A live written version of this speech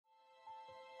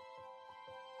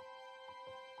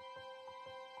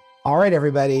All right,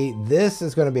 everybody. This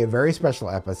is going to be a very special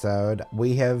episode.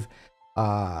 We have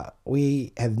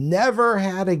never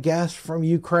had a guest from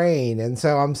Ukraine, and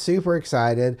so I'm super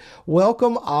excited.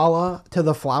 Welcome, Alla, to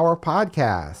the Flower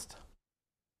Podcast.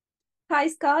 Hi,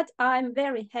 Scott. I'm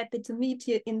very happy to meet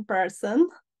you in person.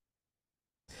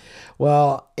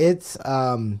 Well, it's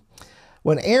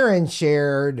when Erin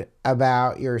shared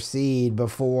about your seed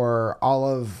before all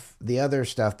of the other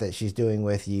stuff that she's doing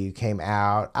with you came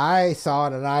out, I saw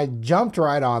it and I jumped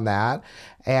right on that.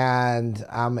 And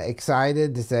I'm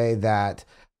excited to say that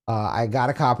I got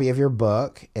a copy of your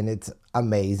book and it's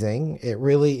amazing. It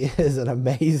really is an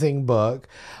amazing book.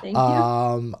 Thank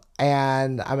you.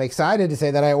 And I'm excited to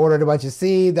say that I ordered a bunch of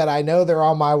seed that I know they're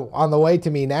on the way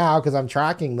to me now because I'm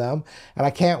tracking them and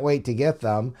I can't wait to get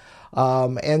them.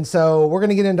 And so we're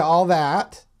going to get into all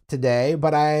that today,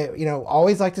 but I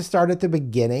always like to start at the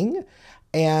beginning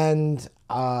and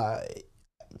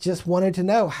just wanted to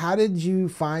know, how did you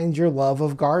find your love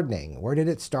of gardening? Where did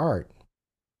it start?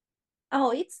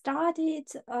 Oh, it started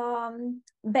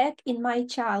back in my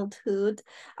childhood.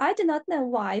 I do not know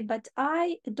why, but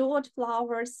I adored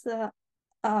flowers.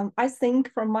 I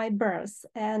think from my birth.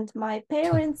 And my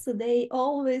parents, they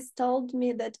always told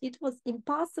me that it was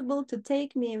impossible to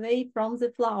take me away from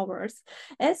the flowers.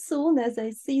 As soon as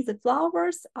I see the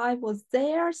flowers, I was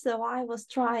there. So I was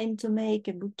trying to make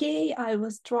a bouquet. I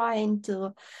was trying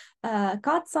to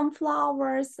cut some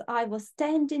flowers. I was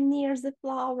standing near the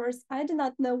flowers. I do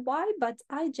not know why, but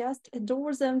I just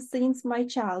adore them since my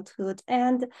childhood.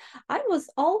 And I was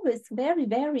always very,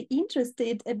 very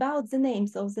interested about the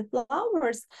names of the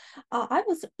flowers. I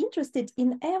was interested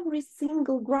in every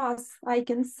single grass I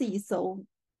can see. So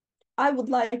I would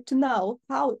like to know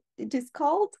how it is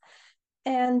called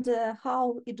and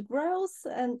how it grows.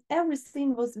 And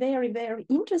everything was very, very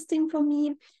interesting for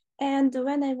me. And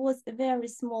when I was a very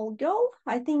small girl,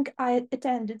 I think I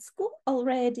attended school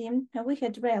already. We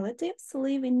had relatives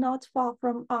living not far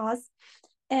from us,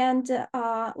 and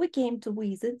we came to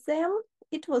visit them.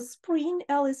 It was spring,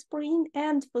 early spring,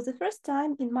 and for the first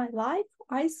time in my life,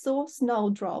 I saw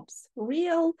snowdrops,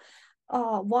 real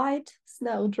white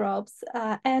snowdrops.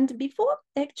 And before,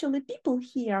 actually, people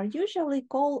here usually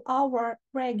call our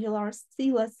regular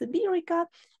Stila sibirica.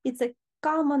 It's a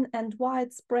common and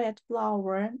widespread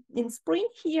flower. In spring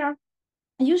here,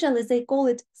 usually they call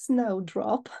it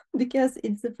snowdrop because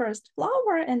it's the first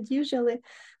flower, and usually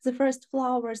the first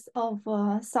flowers of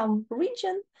some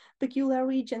region, peculiar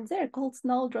region, they're called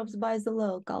snowdrops by the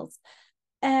locals.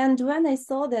 And when I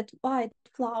saw that white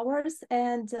flowers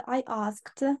and I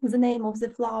asked the name of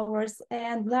the flowers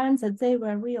and learned that they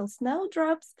were real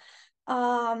snowdrops,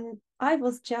 I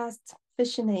was just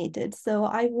fascinated. So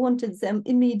I wanted them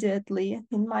immediately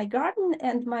in my garden,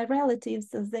 and my relatives,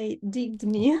 they digged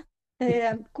me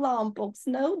a clump of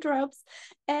snowdrops,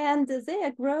 and they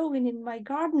are growing in my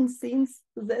garden since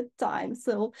that time.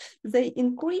 So they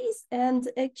increase, and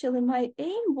actually my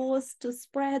aim was to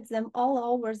spread them all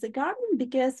over the garden,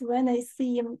 because when I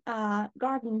see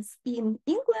gardens in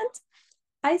England,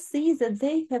 I see that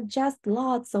they have just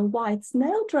lots of white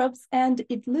snowdrops, and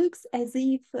it looks as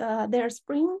if their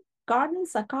spring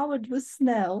gardens are covered with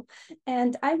snow.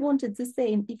 And I wanted the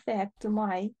same effect to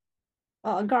my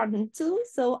garden too,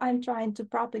 so I'm trying to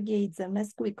propagate them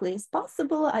as quickly as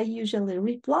possible. I usually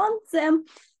replant them,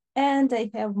 and I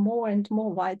have more and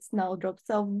more white snowdrops.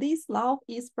 So this love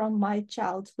is from my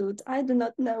childhood. I do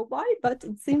not know why, but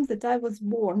it seems that I was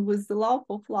born with the love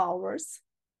for flowers.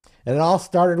 And it all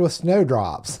started with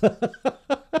snowdrops.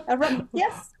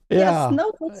 Yes, yes, Yeah,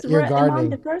 snowdrops your were among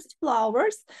the gardening. first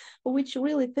flowers, which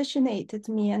really fascinated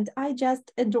me, and I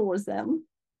just adore them.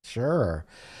 Sure.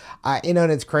 And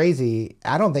it's crazy.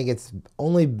 I don't think it's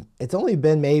only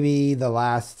been maybe the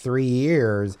last 3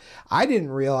 years. I didn't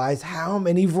realize how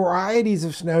many varieties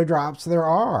of snowdrops there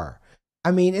are.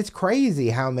 I mean, it's crazy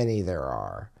how many there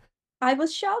are. I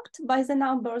was shocked by the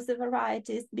numbers of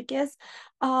varieties, because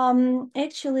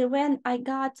actually when I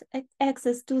got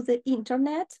access to the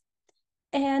internet,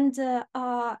 and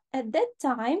at that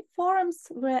time forums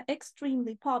were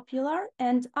extremely popular,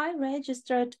 and I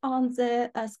registered on the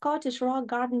Scottish Rock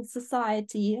Garden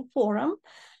Society forum,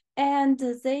 and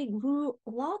they grew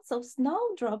lots of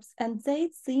snowdrops, and they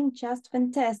seemed just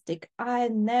fantastic. I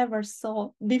never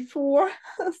saw before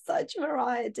such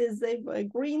varieties. They were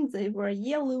green, they were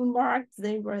yellow marked,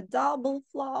 they were double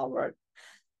flowered.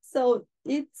 So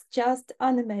it's just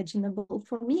unimaginable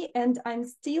for me, and I'm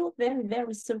still very,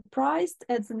 very surprised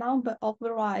at the number of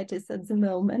varieties at the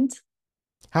moment.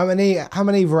 How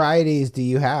many varieties do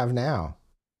you have now?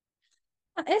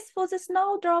 As for the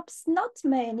snowdrops, not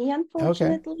many, Okay,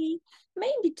 unfortunately.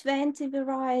 Maybe 20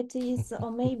 varieties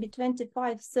or maybe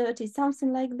 25, 30,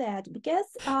 something like that, because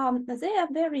they are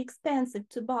very expensive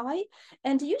to buy.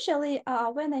 And usually,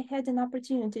 when I had an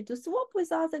opportunity to swap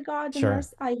with other sure,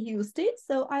 gardeners, I used it.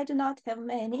 So I do not have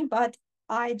many, but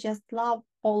I just love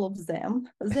all of them.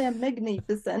 They're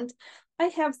magnificent. I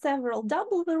have several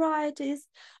double varieties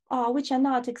which are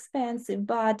not expensive,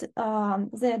 but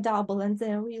they're double and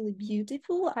they're really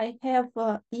beautiful. I have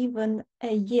even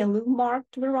a yellow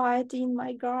marked variety in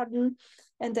my garden,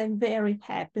 and I'm very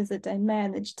happy that I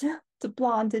managed to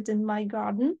plant it in my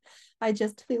garden. I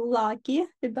just feel lucky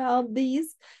about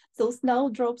these. So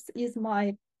snowdrops is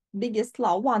my biggest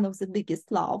love, one of the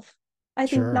biggest love. I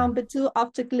think sure. number two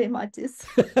after clematis.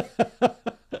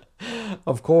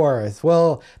 Of course.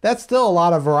 Well, that's still a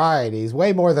lot of varieties,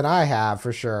 way more than I have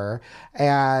for sure.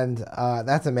 And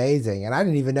that's amazing. And I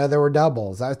didn't even know there were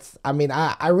doubles. I mean,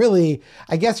 I really,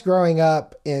 I guess growing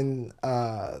up in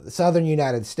the southern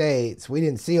United States, we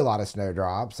didn't see a lot of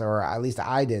snowdrops, or at least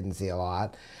I didn't see a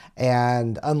lot.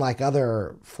 And unlike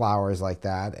other flowers like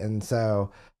that. And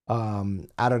so,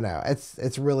 I don't know.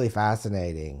 It's really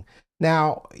fascinating.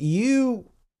 Now,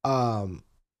 um,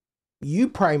 you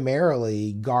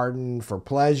primarily garden for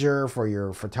pleasure, for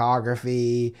your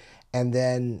photography, and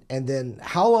then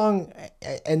how long,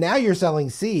 and now you're selling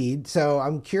seed. So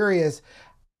I'm curious,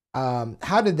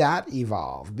 how did that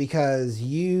evolve? Because if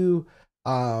you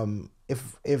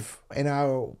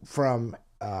know from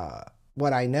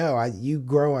what I know, you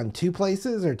grow on two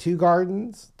places or two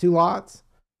gardens, two lots.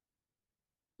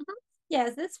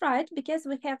 Yes, that's right, because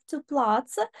we have two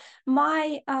plots.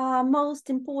 My most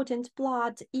important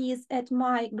plot is at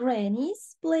my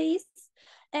granny's place,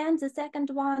 and the second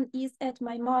one is at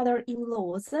my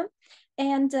mother-in-law's.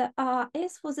 And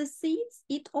as for the seeds,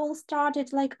 it all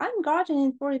started like I'm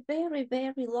gardening for a very,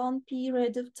 very long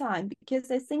period of time,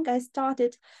 because I think I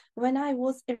started when I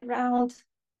was around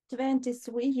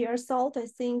 23 years old, I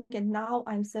think, and now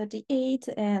I'm 38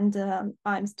 and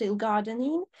I'm still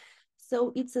gardening.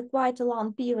 So it's a quite a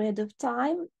long period of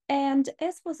time. And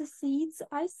as for the seeds,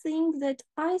 I think that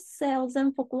I sell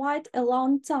them for quite a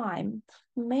long time,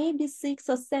 maybe 6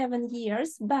 or 7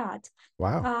 years. But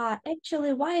Wow.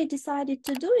 actually, why I decided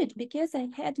to do it? Because I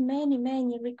had many,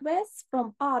 many requests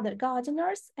from other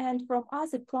gardeners and from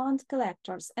other plant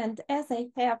collectors. And as I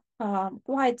have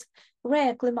quite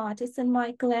rare clematis in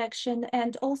my collection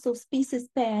and also species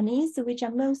peonies, which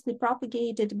are mostly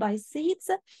propagated by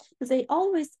seeds, they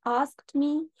always asked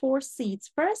me for seeds.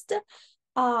 First,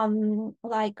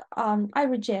 I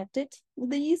rejected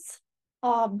these,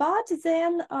 but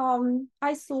then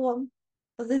I saw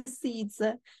the seeds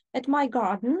at my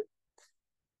garden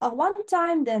one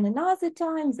time, then another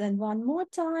time, then one more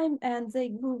time, and they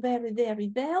grew very, very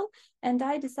well. And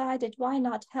I decided why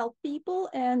not help people?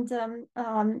 And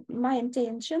my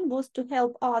intention was to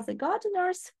help other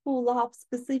gardeners who love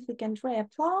specific and rare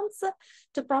plants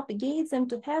to propagate them,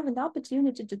 to have an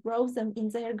opportunity to grow them in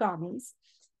their gardens.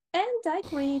 And I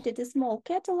created a small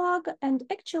catalog. And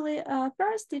actually,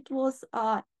 first it was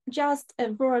just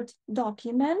a Word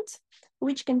document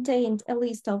which contained a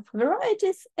list of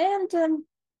varieties, and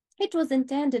it was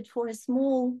intended for a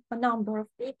small number of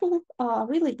people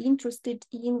really interested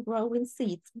in growing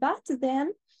seeds. But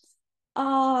then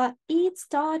it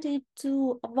started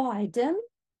to widen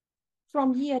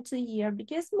from year to year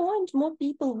because more and more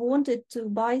people wanted to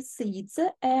buy seeds,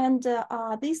 and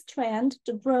this trend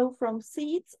to grow from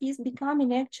seeds is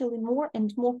becoming actually more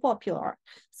and more popular.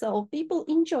 So people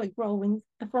enjoy growing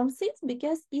from seeds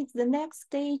because it's the next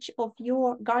stage of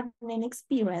your gardening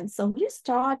experience. So you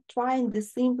start trying the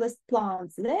simplest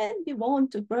plants, then you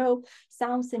want to grow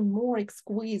something more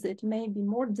exquisite, maybe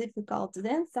more difficult,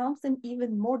 then something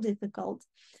even more difficult,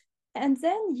 and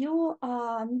then you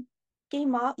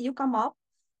come up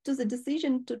to the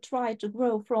decision to try to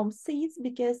grow from seeds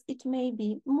because it may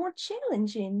be more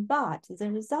challenging, but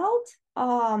the result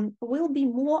will be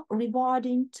more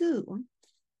rewarding too,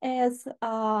 as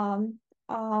the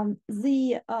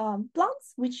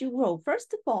plants which you grow.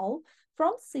 First of all,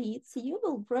 from seeds, you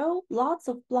will grow lots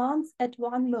of plants at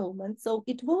one moment. So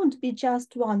it won't be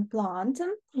just one plant.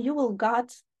 You will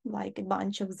get like a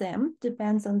bunch of them,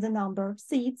 depends on the number of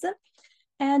seeds.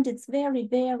 And it's very,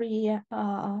 very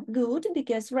good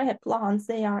because rare plants,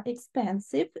 they are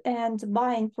expensive, and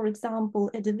buying, for example,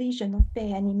 a division of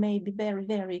peony may be very,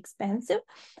 very expensive,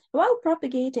 while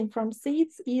propagating from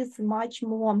seeds is much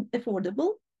more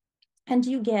affordable, and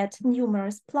you get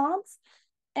numerous plants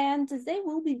and they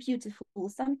will be beautiful.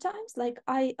 Sometimes, like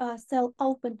I sell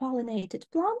open pollinated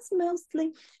plants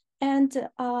mostly, and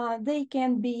they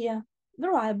can be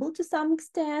variable to some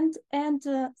extent, and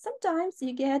sometimes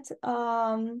you get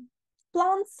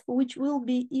plants which will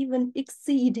be even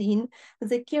exceeding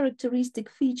the characteristic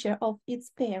feature of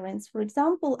its parents. For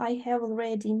example, I have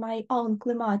already my own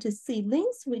clematis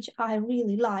seedlings, which I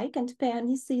really like, and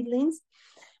peony seedlings,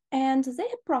 and they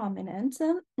are prominent.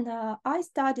 I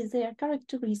study their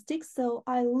characteristics, so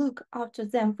I look after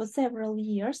them for several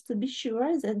years to be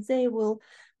sure that they will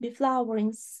be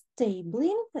flowering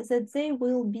stably, that they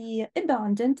will be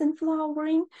abundant in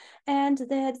flowering, and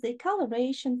that the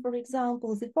coloration, for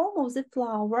example, the form of the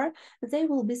flower, they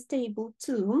will be stable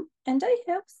too. And I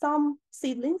have some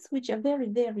seedlings which are very,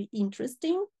 very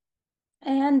interesting,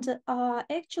 and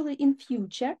actually in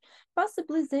future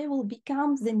possibly they will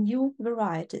become the new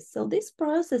varieties. So this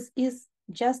process is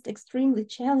just extremely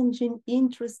challenging,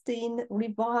 interesting,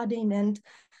 rewarding, and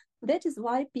that is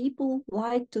why people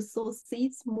like to sow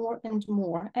seeds more and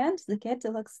more, and the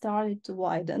catalog started to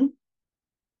widen.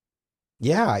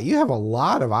 Yeah, you have a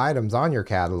lot of items on your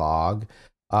catalog.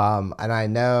 And I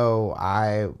know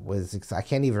I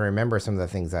can't even remember some of the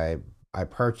things I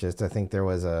purchased. I think there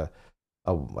was a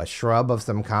shrub of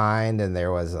some kind, and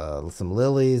there was some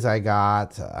lilies I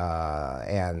got,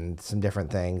 and some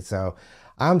different things. So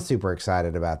I'm super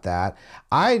excited about that.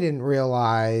 I didn't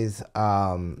realize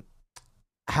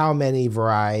how many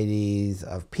varieties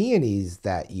of peonies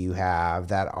that you have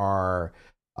that are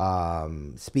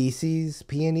species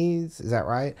peonies. Is that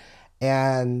right?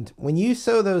 And when you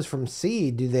sow those from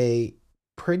seed, do they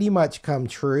pretty much come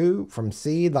true from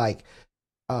seed? Like,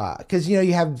 because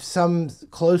you have some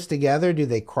close together. Do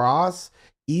they cross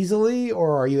easily,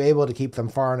 or are you able to keep them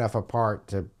far enough apart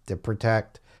to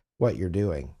protect what you're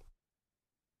doing?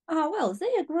 Well,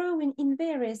 they are growing in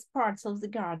various parts of the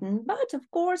garden, but of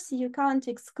course you can't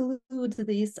exclude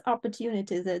this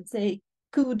opportunity that they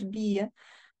could be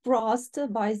crossed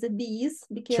by the bees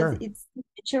because Sure. it's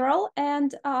natural,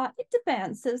 and it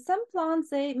depends. So some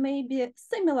plants, they may be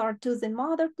similar to the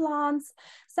mother plants.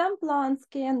 Some plants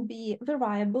can be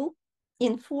variable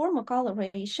in form or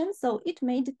coloration, so it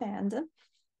may depend.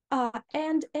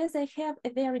 And as I have a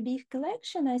very big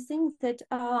collection, I think that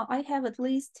I have at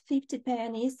least 50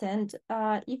 pennies. And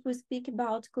if we speak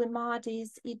about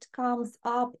clematis, it comes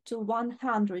up to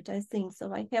 100, I think.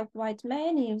 So I have quite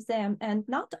many of them, and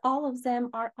not all of them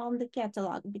are on the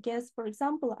catalog because, for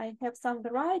example, I have some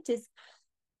varieties,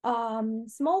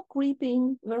 small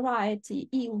creeping variety,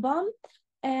 Ilva,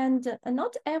 and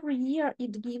not every year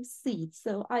it gives seeds.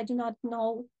 So I do not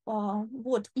know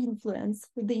what influence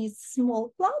this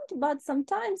small plant, but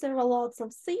sometimes there are lots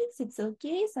of seeds, it's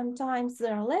okay. Sometimes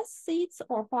there are less seeds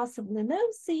or possibly no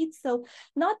seeds. So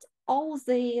not all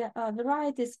the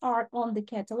varieties are on the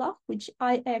catalog, which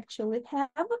I actually have.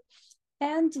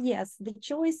 And yes, the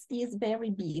choice is very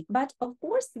big, but of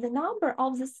course the number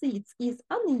of the seeds is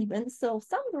uneven. So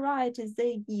some varieties,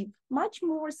 they give much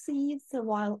more seeds,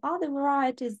 while other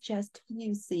varieties just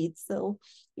few seeds. So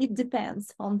it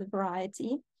depends on the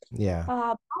variety. Yeah.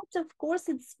 But of course,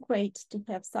 it's great to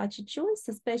have such a choice,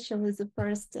 especially the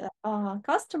first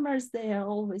customers. They are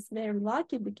always very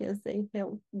lucky because they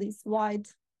have this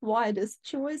widest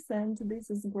choice, and this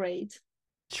is great.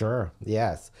 Sure.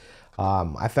 Yes.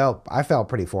 I felt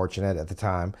pretty fortunate at the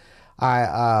time.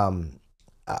 I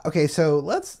okay, so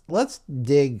let's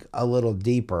dig a little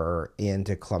deeper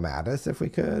into clematis if we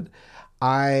could.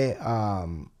 I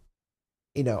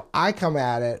I come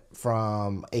at it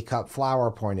from a cut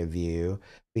flower point of view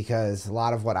because a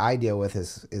lot of what I deal with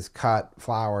is cut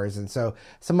flowers, and so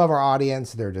some of our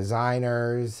audience, they're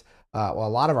designers. Well, a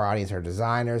lot of our audience are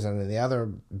designers, and then the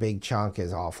other big chunk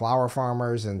is all flower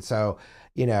farmers, and so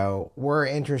we're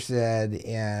interested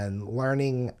in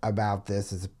learning about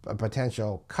this as a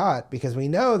potential cut because we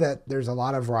know that there's a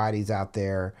lot of varieties out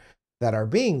there that are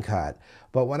being cut.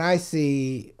 But when I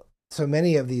see so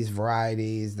many of these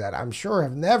varieties that I'm sure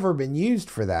have never been used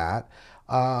for that.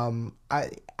 Um,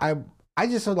 I I I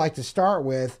just would like to start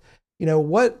with,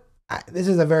 this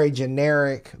is a very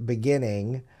generic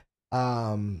beginning.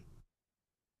 Um,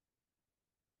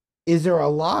 is there a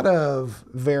lot of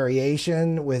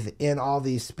variation within all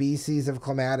these species of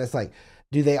clematis? Like,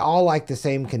 do they all like the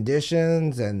same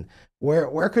conditions? And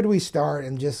where could we start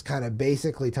and just kind of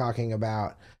basically talking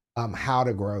about how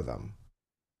to grow them?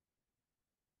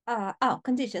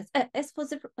 Conditions. As for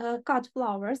the cut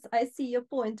flowers, I see your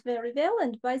point very well.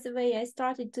 And by the way, I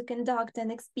started to conduct an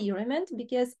experiment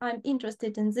because I'm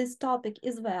interested in this topic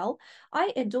as well.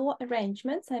 I adore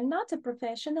arrangements. I'm not a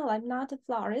professional, I'm not a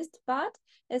florist, but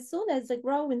as soon as the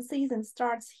growing season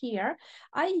starts here,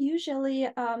 I usually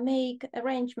make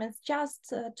arrangements just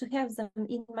to have them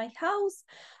in my house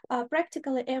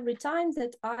practically every time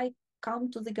that I come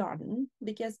to the garden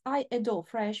because I adore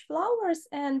fresh flowers,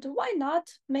 and why not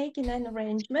making an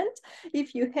arrangement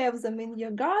if you have them in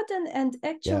your garden? And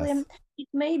actually, Yes. it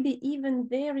may be even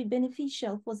very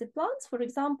beneficial for the plants. For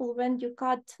example, when you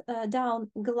cut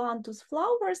down galanthus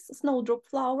flowers, snowdrop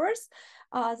flowers,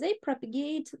 they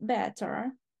propagate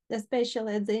better,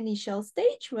 especially at the initial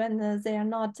stage when they are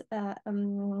not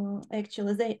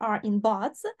actually they are in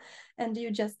buds, and you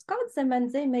just cut them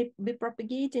and they may be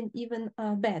propagating even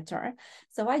better.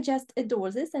 So I just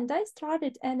adore this, and I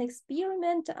started an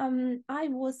experiment. I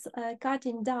was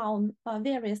cutting down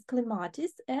various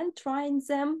clematis and trying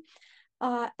them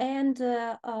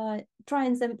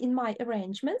trying them in my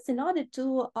arrangements in order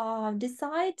to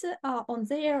decide on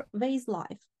their vase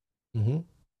life. Mm-hmm.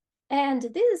 And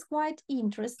this is quite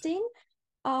interesting.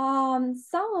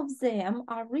 Some of them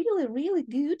are really, really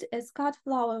good as cut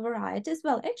flower varieties.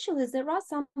 Well, actually, there are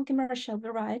some commercial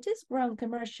varieties grown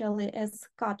commercially as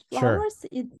cut Sure. flowers.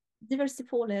 It's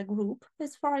Diversifolia group,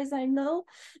 as far as I know,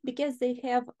 because they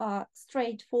have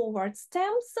straightforward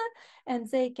stems and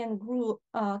they can grow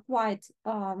quite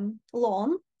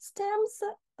long stems,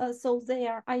 so they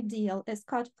are ideal as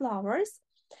cut flowers.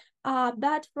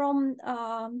 But from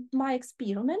my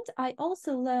experiment, I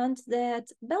also learned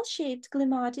that bell-shaped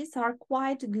clematis are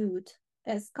quite good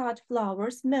as cut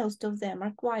flowers. Most of them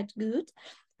are quite good.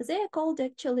 They are called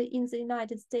actually in the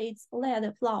United States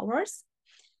leather flowers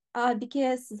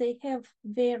because they have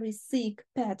very thick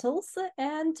petals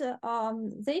and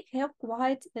they have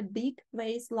quite a big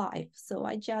vase life. So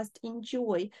I just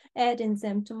enjoy adding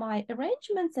them to my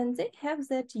arrangements, and they have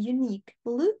that unique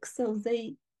look. So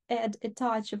they add a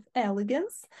touch of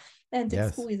elegance and Yes.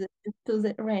 exquisite to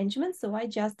the arrangement. So I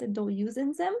just adore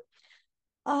using them.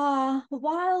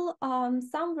 While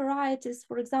some varieties,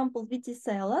 for example,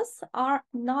 Viticellas, are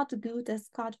not good as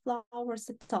cut flowers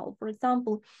at all. For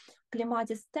example,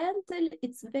 Clematis stentel,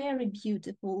 it's very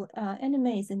beautiful, an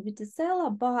amazing Viticella,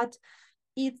 but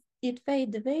it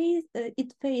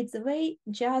fades away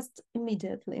just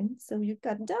immediately. So you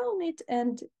cut down it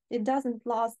and it doesn't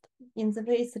last in the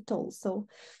vase at all. So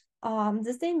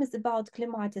the same is about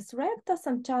Clematis recta.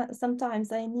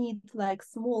 Sometimes I need like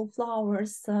small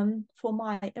flowers for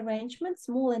my arrangement,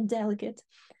 small and delicate,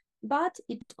 but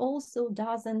it also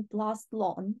doesn't last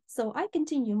long. So I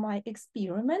continue my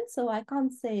experiment. So I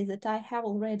can't say that I have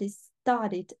already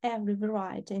studied every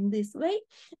variety in this way,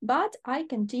 but I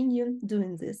continue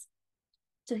doing this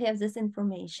to have this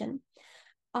information.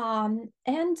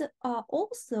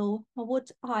 Also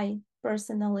what I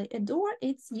personally adore,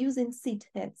 it's using seed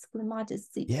heads, clematis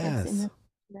seed heads in Yes. the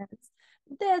plants.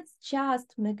 That's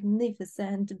just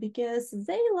magnificent because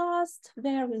they last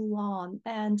very long,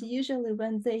 and usually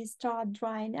when they start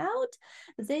drying out,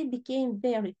 they became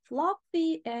very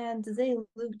fluffy and they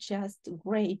look just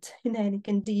great in any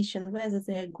condition, whether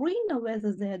they're green or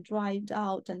whether they're dried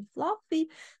out and fluffy.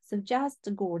 So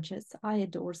just gorgeous. I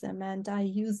adore them and I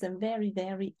use them very,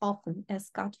 very often as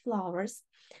cut flowers.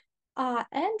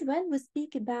 And when we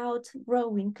speak about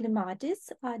growing clematis,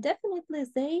 definitely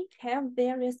they have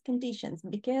various conditions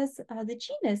because the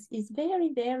genus is very,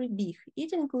 very big.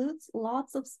 It includes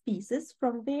lots of species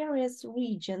from various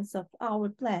regions of our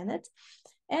planet,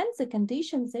 and the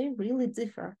conditions, they really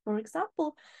differ. For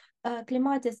example,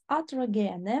 Clematis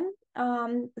atrogene,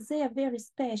 they are very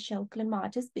special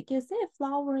clematis because they are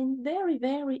flowering very,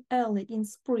 very early in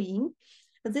spring.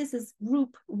 This is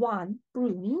group 1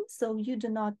 pruning, so you do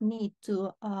not need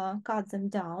to cut them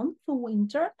down for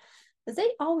winter. They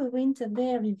overwinter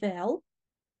very well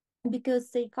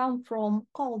because they come from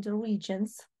colder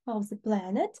regions of the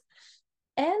planet,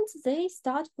 and they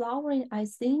start flowering, I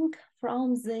think,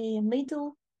 from the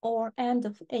middle or end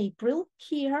of April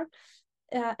here.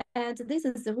 And this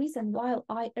is the reason why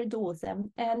I adore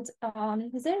them. And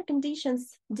their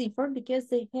conditions differ because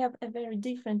they have a very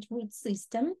different root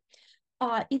system.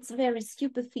 It's very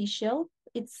superficial,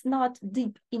 it's not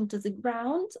deep into the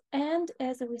ground, and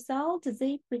as a result,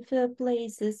 they prefer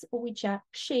places which are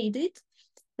shaded.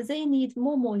 They need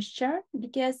more moisture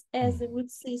because as the root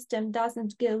system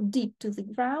doesn't go deep to the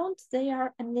ground, they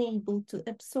are unable to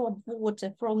absorb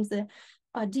water from the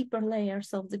deeper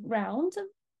layers of the ground,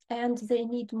 and they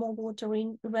need more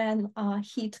watering when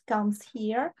heat comes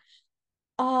here.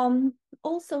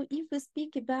 Also, if we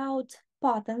speak about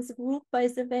patterns group, by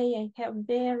the way,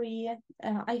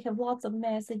 I have lots of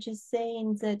messages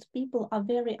saying that people are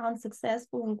very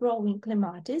unsuccessful in growing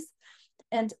clematis.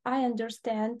 And I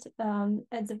understand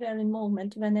at the very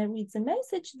moment when I read the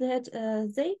message that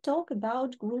they talk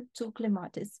about group 2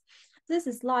 clematis. This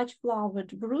is large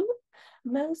flowered group.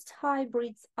 Most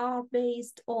hybrids are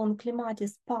based on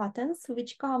clematis patterns,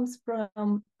 which comes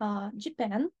from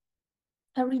Japan.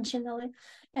 originally,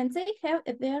 and they have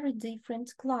a very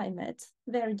different climate,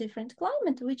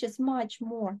 which is much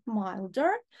more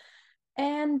milder.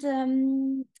 And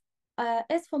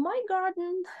as for my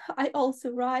garden, I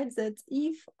also write that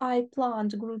if I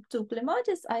plant group 2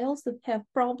 clematis, I also have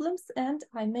problems and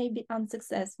I may be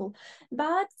unsuccessful.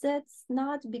 But that's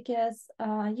not because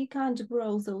you can't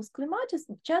grow those clematis,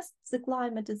 just the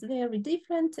climate is very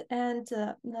different, and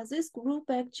this group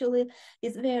actually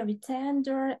is very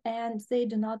tender and they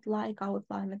do not like our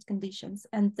climate conditions,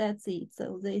 and that's it.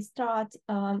 So they start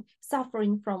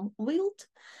suffering from wilt,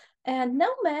 and no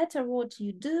matter what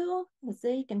you do,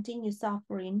 they continue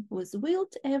suffering with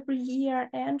wilt every year.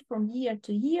 And from year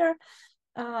to year,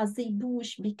 the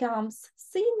bush becomes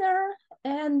thinner.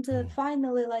 And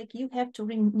finally, like, you have to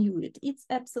renew it. It's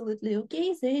absolutely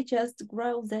okay. They just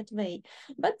grow that way.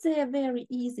 But they are very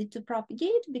easy to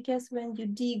propagate, because when you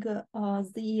dig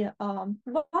the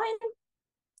vine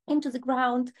into the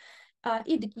ground,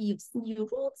 it gives new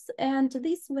roots, and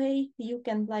this way you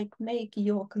can like make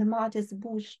your clematis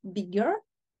bush bigger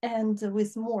and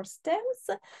with more stems.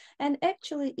 And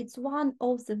actually it's one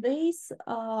of the ways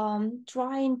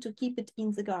trying to keep it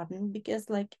in the garden, because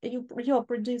like you're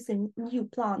producing new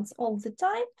plants all the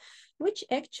time, which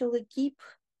actually keep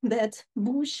that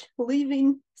bush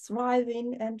living,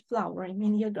 thriving, and flowering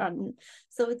in your garden.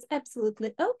 So it's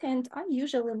absolutely okay. And I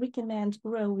usually recommend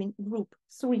growing group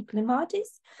 3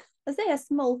 clematis. They are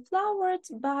small flowered,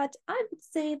 but I would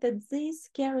say that this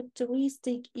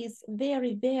characteristic is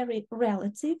very, very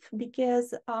relative,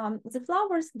 because the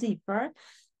flowers differ.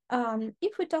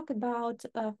 If we talk about,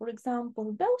 for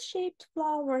example, bell-shaped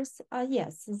flowers,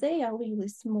 yes, they are really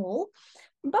small.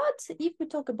 But if we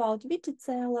talk about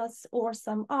Viticellas or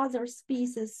some other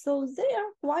species, so they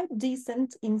are quite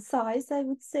decent in size, I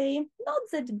would say. Not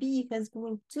that big as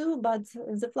group 2, but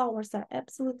the flowers are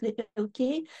absolutely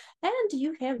okay. And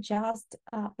you have just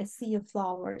a sea of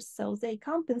flowers, so they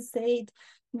compensate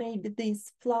maybe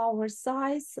this flower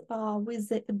size with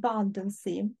the abundance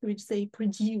which they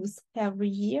produce every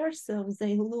year. So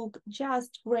they look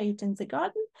just great in the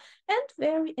garden, and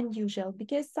very unusual,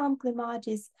 because some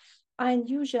clematis are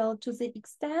unusual to the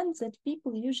extent that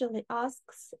people usually ask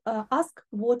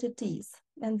what it is,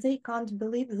 and they can't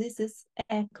believe this is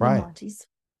a Right. clematis.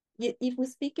 If we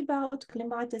speak about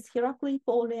Clematis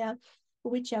heracleifolia,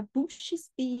 which are bushy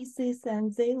species,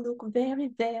 and they look very,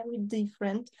 very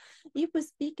different. If we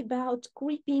speak about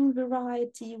creeping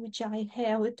variety, which I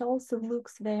have, it also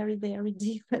looks very, very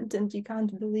different, and you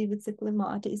can't believe it's a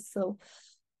clematis. So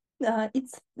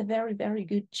it's a very, very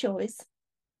good choice.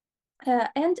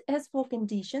 And as for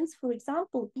conditions, for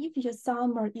example, if your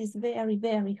summer is very,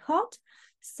 very hot,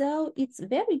 so it's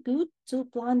very good to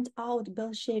plant out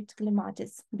bell-shaped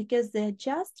clematis, because they're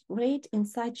just great in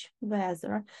such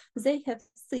weather. They have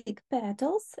thick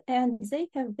petals and they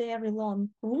have very long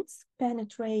roots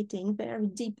penetrating very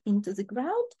deep into the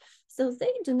ground, so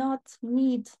they do not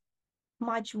need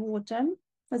much water.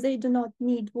 They do not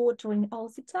need watering all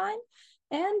the time.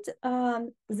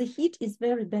 And the heat is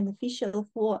very beneficial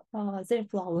for their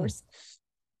flowers.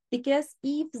 Because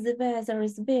if the weather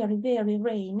is very, very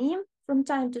rainy, from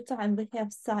time to time we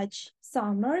have such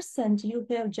summers and you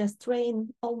have just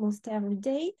rain almost every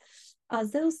day,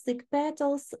 those thick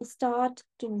petals start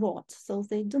to rot. So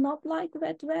they do not like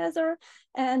wet weather.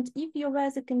 And if your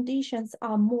weather conditions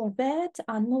are more wet,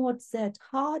 are not that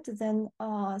hot, then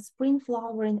spring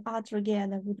flowering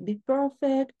Atragena would be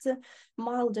perfect.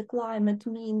 Milder climate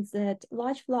means that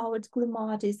large flowered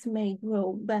clematis may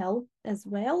grow well as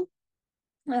well.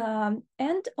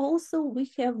 And also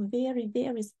we have very,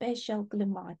 very special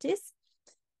clematis,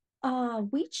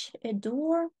 which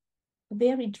adore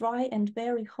very dry and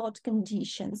very hot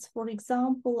conditions. For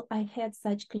example, I had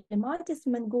such Clematis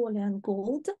Mongolian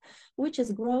gold, which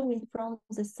is growing from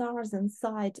the southern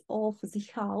side of the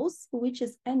house, which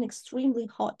is an extremely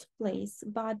hot place.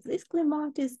 But this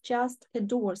Clematis just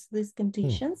adores these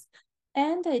conditions.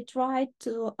 And I tried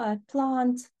to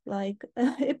plant like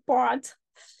a part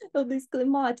of this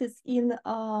Clematis in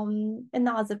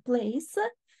another place,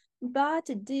 but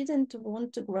it didn't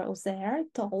want to grow there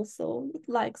at all. So it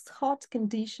likes hot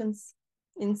conditions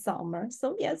in summer.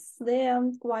 So yes, they are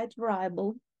quite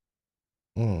variable.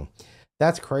 Mm.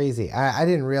 That's crazy. I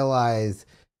didn't realize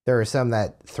there are some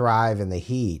that thrive in the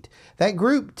heat. That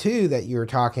group too that you were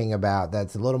talking about,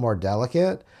 that's a little more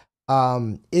delicate.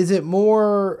 Is it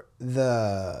more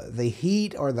the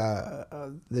heat or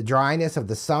the dryness of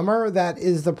the summer that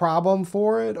is the problem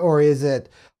for it, or is it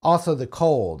also the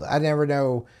cold? I never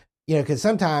know, because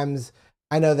sometimes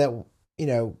I know that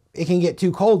it can get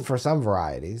too cold for some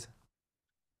varieties.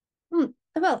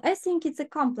 Well, I think it's a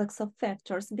complex of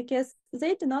factors because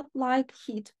they do not like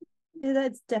heat.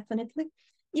 That's definitely.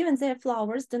 Even their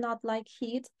flowers do not like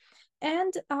heat.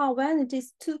 And when it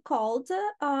is too cold,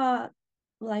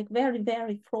 like very,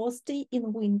 very frosty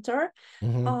in winter,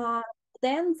 Hmm. uh,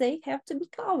 then they have to be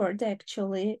covered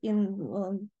actually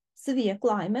in severe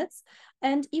climates.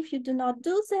 And if you do not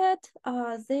do that,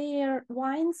 their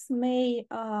vines may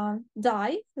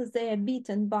die. They are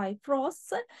beaten by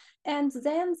frost, and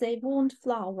then they won't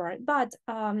flower. But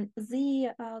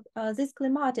these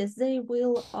clematis, they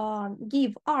will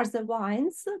give other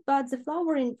vines, but the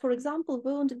flowering, for example,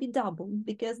 won't be double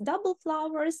because double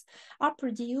flowers are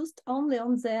produced only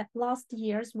on the last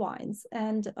year's vines.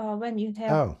 And when you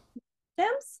have Oh,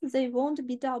 stems, they won't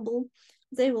be double.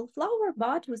 They will flower,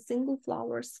 but with single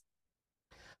flowers.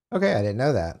 okay. I didn't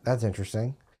know that. That's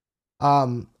interesting.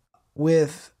 Um,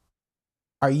 with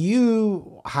Are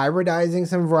you hybridizing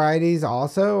some varieties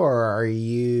also, or are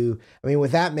you, I mean,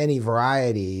 with that many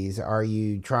varieties, are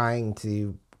you trying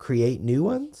to create new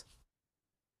ones?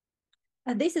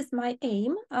 This is my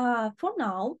aim for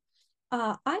now.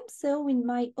 I'm sowing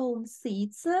my own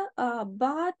seeds,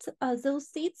 but those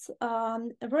seeds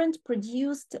weren't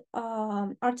produced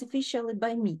artificially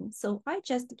by me. So I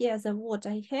just gather what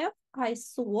I have, I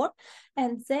sow,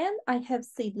 and then I have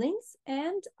seedlings,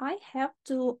 and I have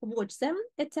to watch them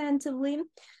attentively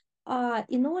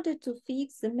in order to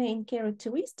fix the main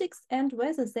characteristics and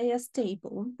whether they are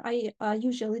stable. I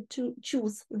usually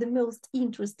choose the most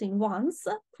interesting ones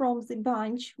from the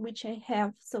bunch which I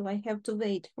have, so I have to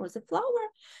wait for the flower,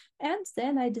 and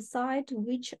then I decide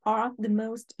which are the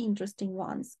most interesting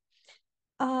ones.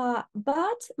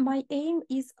 But my aim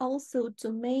is also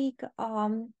to make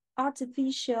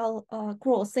artificial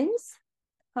crossings,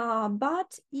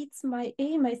 but it's my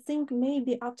aim. I think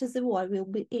maybe after the war I will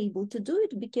be able to do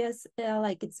it because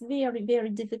like it's very, very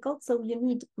difficult. So you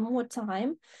need more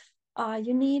time.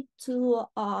 You need to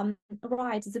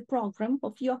write the program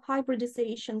of your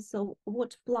hybridization. So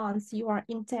what plants you are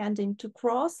intending to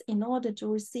cross in order to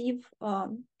receive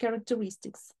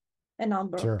characteristics, a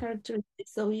number of Sure.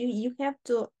 characteristics. So you have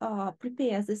to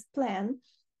prepare this plan.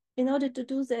 In order to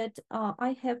do that,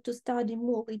 I have to study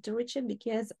more literature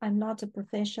because I'm not a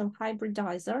professional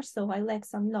hybridizer, so I lack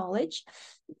some knowledge.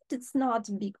 It's not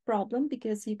a big problem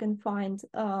because you can find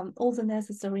all the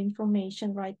necessary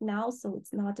information right now, so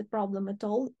it's not a problem at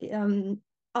all.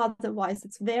 Otherwise,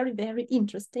 it's very, very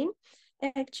interesting,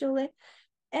 actually.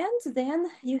 And then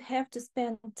you have to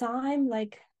spend time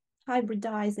like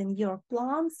hybridizing your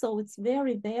plants, so it's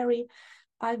very, very,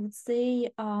 I would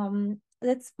say,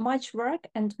 that's much work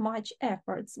and much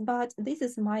efforts, but this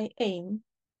is my aim.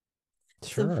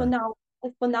 So Sure.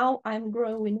 for now, I'm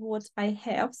growing what I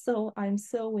have. So I'm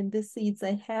sowing the seeds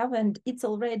I have, and it's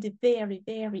already very,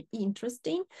 very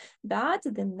interesting. But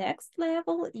the next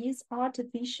level is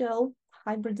artificial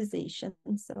hybridization.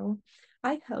 So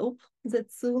I hope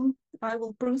that soon I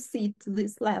will proceed to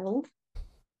this level.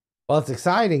 Well, it's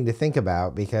exciting to think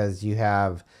about because you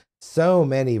have so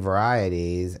many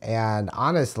varieties, and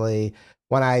honestly,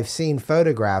 when I've seen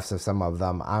photographs of some of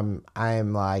them,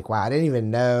 I'm like, wow, I didn't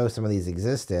even know some of these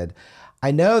existed.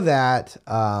 I know that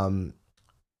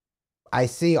I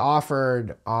see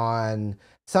offered on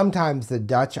sometimes the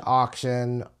Dutch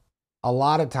auction, a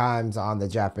lot of times on the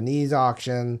Japanese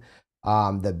auction,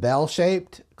 the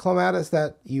bell-shaped clematis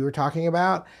that you were talking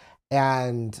about,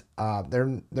 and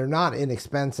they're not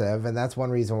inexpensive, and that's one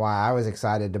reason why I was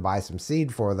excited to buy some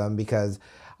seed for them because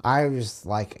I was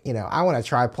like, I want to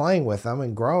try playing with them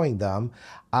and growing them.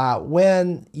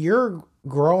 When you're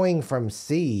growing from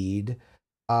seed,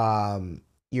 um,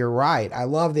 you're right. I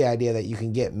love the idea that you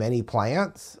can get many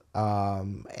plants,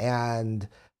 and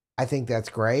I think that's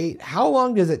great. How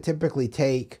long does it typically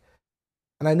take?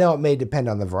 And I know it may depend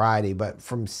on the variety, but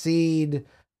from seed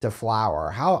to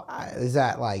flower, how is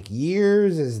that, like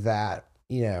years? Is that,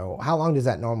 how long does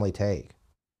that normally take?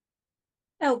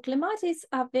 Oh, clematis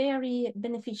are very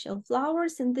beneficial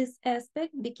flowers in this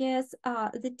aspect because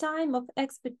the time of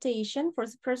expectation for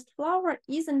the first flower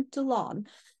isn't too long.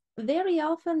 Very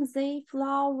often they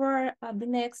flower the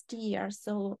next year.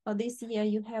 So this year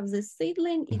you have the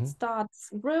seedling, it Hmm. starts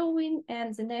growing,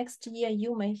 and the next year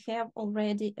you may have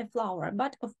already a flower.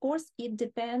 But of course, it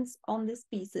depends on the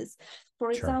species.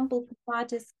 For Sure. example,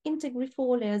 Clematis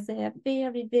integrifolia, they are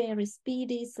very, very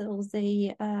speedy, so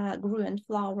they grew and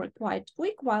flower quite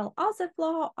quick, while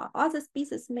other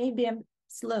species may be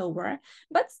slower,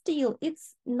 but still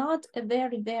it's not a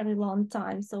very, very long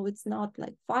time. So it's not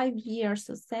like 5 years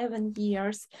or 7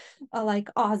 years like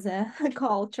other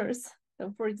cultures.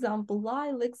 For example,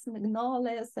 lilacs,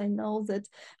 magnolias. I know that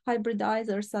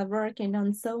hybridizers are working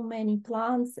on so many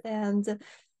plants, and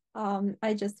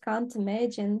I just can't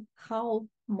imagine how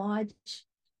much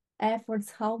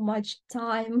efforts, how much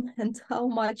time, and how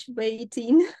much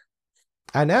waiting.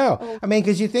 I know. Oh, I mean,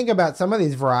 because you think about some of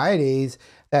these varieties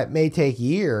that may take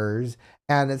years,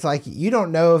 and it's like you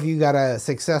don't know if you got a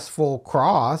successful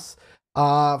cross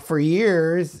for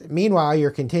years. Meanwhile,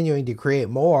 you're continuing to create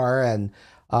more, and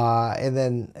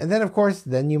then of course,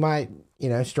 then you might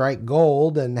strike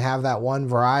gold and have that one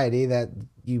variety that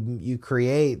you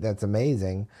create that's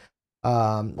amazing.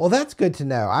 Well, that's good to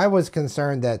know. I was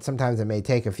concerned that sometimes it may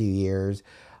take a few years,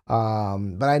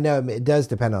 but I know it does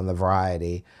depend on the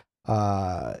variety.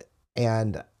 Uh,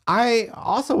 and I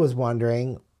also was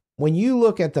wondering when you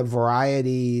look at the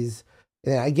varieties,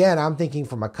 and again, I'm thinking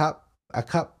from a cup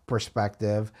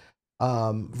perspective,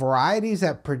 varieties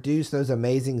that produce those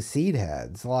amazing seed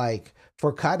heads, like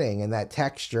for cutting and that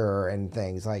texture and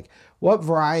things. Like, what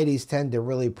varieties tend to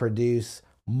really produce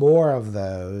more of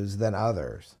those than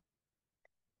others?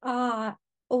 Uh,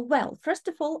 well, first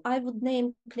of all, I would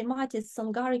name Clematis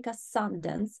songarica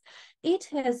sundance. It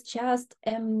has just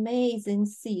amazing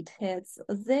seed heads.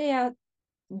 They are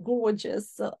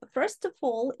gorgeous. First of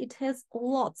all, it has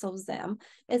lots of them,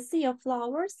 a sea of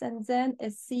flowers and then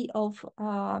a sea of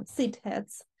seed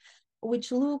heads,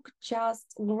 which look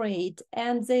just great,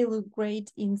 and they look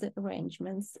great in the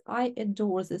arrangements. I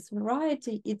adore this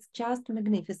variety. It's just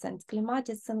magnificent.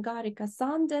 Clematis songarica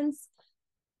sundance,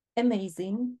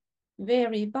 amazing,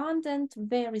 very abundant,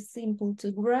 very simple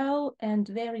to grow, and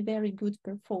very, very good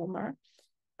performer.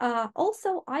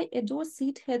 Also, I adore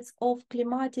seed heads of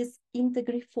Clematis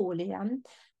integrifolia.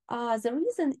 The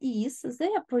reason is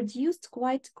they are produced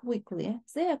quite quickly.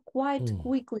 They are quite Hmm.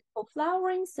 quickly for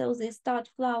flowering, so they start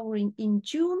flowering in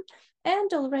June,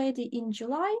 and already in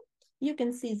July you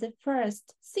can see the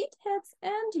first seed heads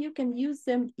and you can use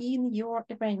them in your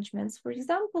arrangements. For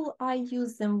example, I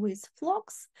use them with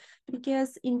phlox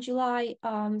because in July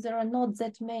there are not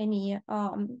that many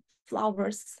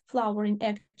flowers flowering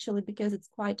actually because it's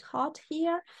quite hot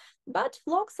here, but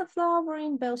phlox are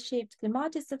flowering, bell-shaped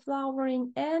clematis are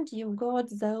flowering, and you got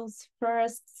those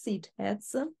first seed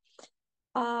heads.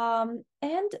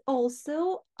 And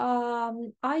also,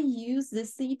 I use the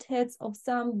seed heads of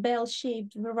some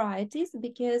bell-shaped varieties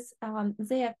because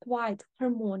they are quite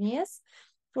harmonious.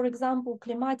 For example,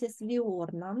 Clematis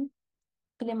viorna,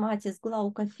 Clematis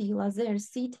glaucophila, their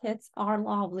seed heads are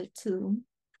lovely too.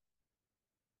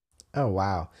 Oh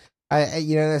wow.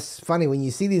 That's funny when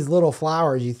you see these little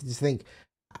flowers. You just think,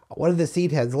 what do the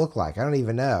seed heads look like? I don't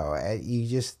even know. You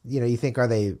just you think, are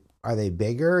they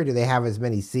bigger? Do they have as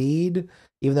many seed,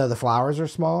 even though the flowers are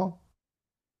small?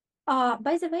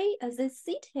 By the way, the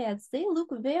seed heads, they look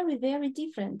very, very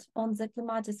different on the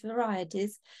clematis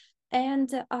varieties.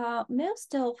 And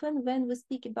most often when we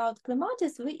speak about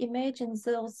clematis, we imagine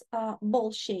those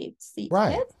ball-shaped seed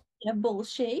Right. heads,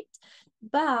 ball-shaped.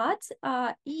 But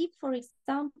if, for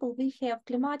example, we have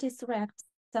clematis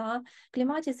recta,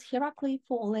 clematis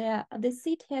heracleifolia, the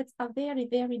seed heads are very,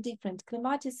 very different.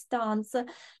 Clematis stans,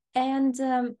 and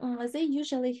they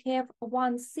usually have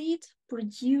one seed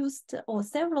produced or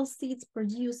several seeds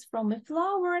produced from a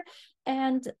flower,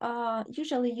 and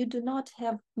usually you do not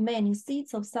have many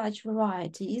seeds of such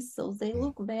varieties, so they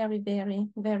look very, very,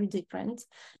 very different.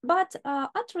 But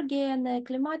Atrogene,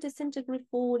 Clematis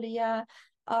integrifolia,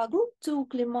 group 2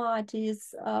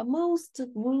 clematis, most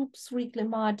group 3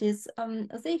 clematis,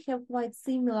 they have quite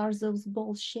similar those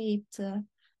ball-shaped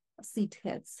seed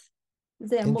heads.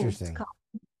 They're most Interesting. common.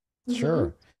 Mhm.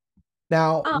 Sure.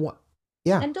 Now, Ah,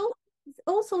 yeah. and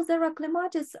also there are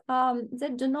clematis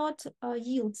that do not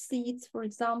yield seeds. For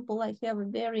example, I have a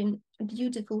very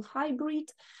beautiful hybrid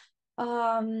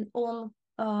on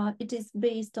it is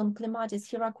based on Clematis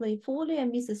heracleifolia,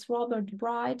 Mrs. Robert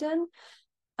Bryden,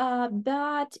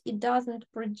 but it doesn't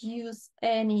produce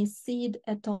any seed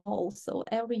at all. So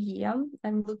every year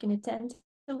I'm looking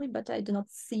attentively, but I do not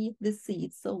see the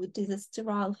seeds. So it is a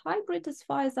sterile hybrid as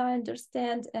far as I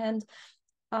understand. And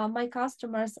my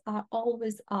customers are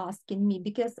always asking me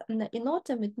because in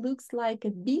autumn it looks like a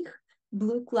big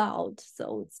blue cloud.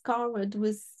 So it's covered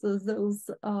with those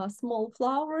small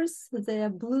flowers. They are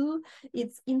blue.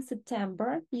 It's in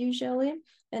September usually.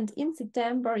 And in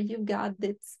September, you got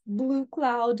this blue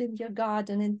cloud in your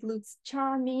garden. It looks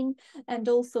charming. And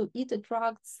also it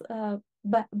attracts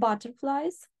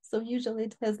butterflies. So usually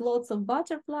it has lots of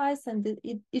butterflies and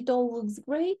it all looks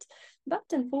great. But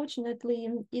unfortunately,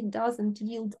 it doesn't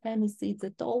yield any seeds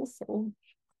at all. So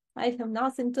I have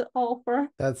nothing to offer.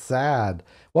 That's sad.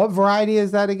 What variety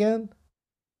is that again?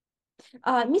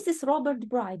 Mrs. Robert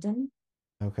Bryden,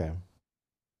 Okay.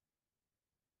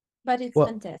 but it's Well,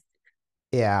 fantastic.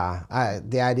 yeah,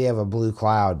 the idea of a blue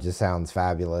cloud just sounds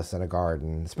fabulous in a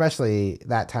garden, especially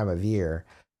that time of year.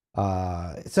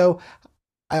 So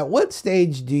at what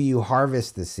stage do you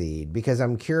harvest the seed? Because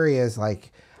I'm curious,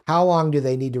 like, how long do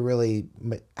they need to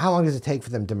how long does it take for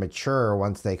them to mature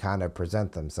once they kind of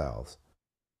present themselves?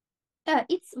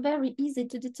 It's very easy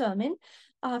to determine.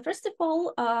 First of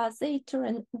all, they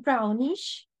turn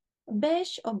brownish,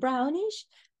 beige or brownish,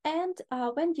 and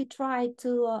when you try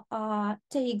to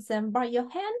take them by your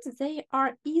hand, they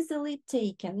are easily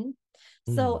taken.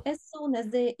 Mm, So as soon as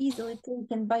they're easily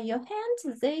taken by your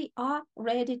hand, they are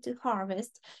ready to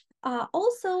harvest.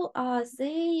 Also,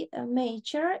 they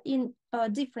mature in a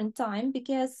different time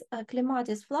because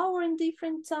clematis flower in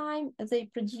different time. They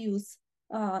produce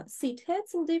seed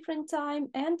heads in different time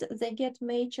and they get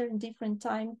mature in different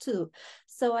time too.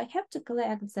 So I have to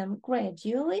collect them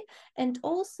gradually. And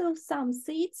also some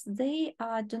seeds, they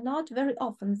do not very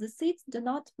often, the seeds do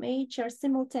not mature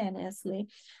simultaneously.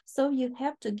 So you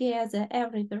have to gather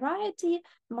every variety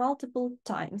multiple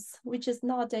times, which is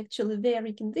not actually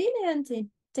very convenient. It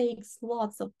takes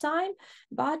lots of time,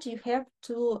 but you have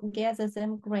to gather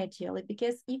them gradually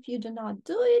because if you do not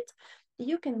do it,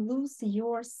 you can lose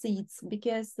your seeds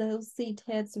because those seed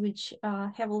heads which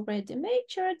have already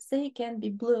matured, they can be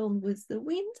blown with the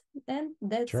wind and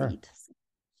that's sure, it.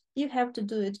 You have to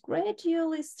do it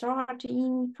gradually,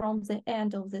 starting from the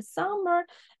end of the summer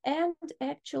and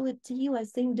actually till I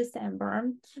think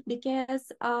December,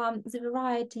 because the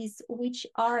varieties which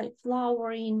are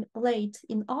flowering late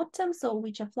in autumn, so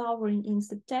which are flowering in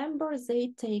September,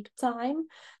 they take time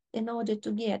in order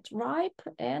to get ripe,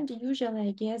 and usually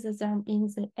I gather them in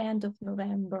the end of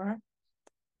November.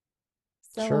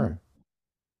 So sure.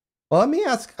 Well, let me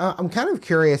ask. I'm kind of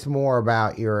curious more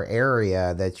about your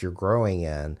area that you're growing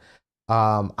in.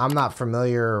 I'm not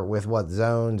familiar with what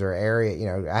zones or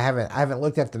area. I haven't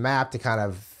looked at the map to kind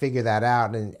of figure that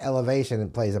out, and elevation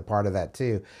plays a part of that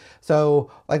too. So,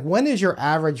 like, when is your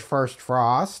average first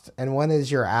frost, and when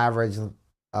is your average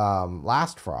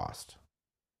last frost?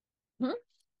 mhm.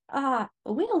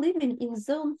 We are living in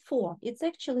zone 4. It's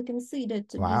actually considered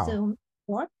to be Wow. zone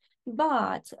 4.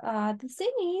 But the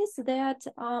thing is that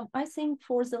I think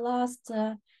for the last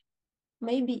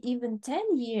maybe even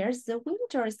 10 years, the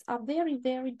winters are very,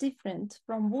 very different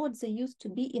from what they used to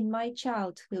be in my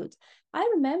childhood. I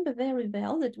remember very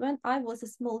well that when I was a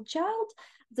small child,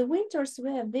 the winters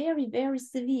were very, very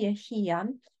severe here.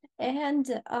 And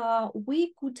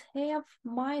we could have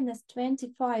minus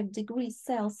 25 degrees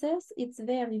Celsius. It's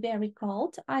very, very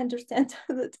cold. I understand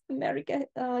that America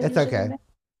It's usually okay.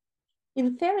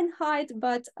 in Fahrenheit,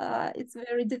 but it's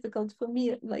very difficult for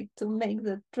me like to make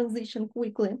the transition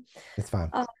quickly. It's fine.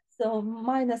 Uh, so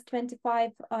minus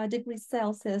 25 degrees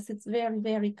Celsius, it's very,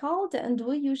 very cold. And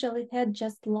we usually had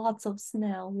just lots of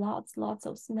snow, lots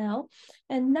of snow.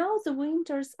 And now the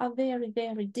winters are very,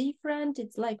 very different.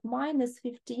 It's like minus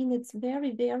 15. It's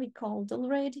very, very cold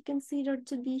already considered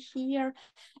to be here.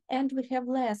 And we have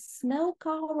less snow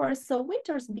cover. So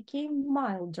winters became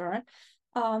milder.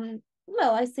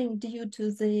 Well, I think due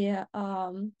to the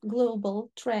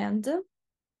global trend.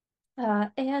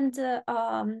 And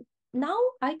now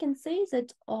I can say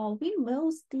that we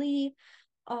mostly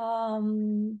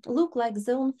look like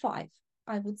zone 5,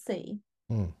 I would say.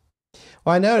 Hmm.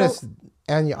 Well, I So, noticed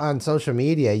on social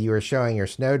media you were showing your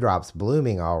snowdrops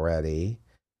blooming already.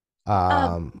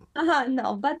 uh, Um,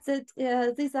 no, but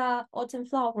these are autumn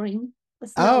flowering oh,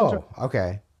 snowdrops.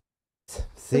 okay.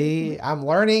 See, I'm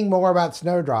learning more about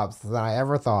snowdrops than I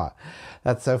ever thought.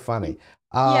 That's so funny.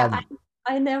 Yeah, Um,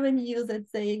 I never knew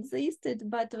that they existed,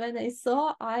 but when I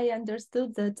saw, I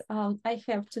understood that I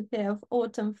have to have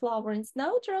autumn flowering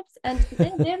snowdrops, and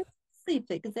they're very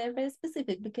specific. They're very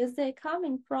specific because they're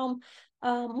coming from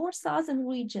more southern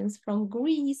regions, from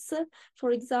Greece,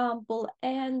 for example,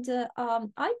 and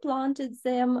I planted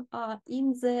them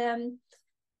in the.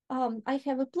 I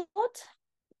have a plot.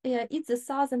 It's the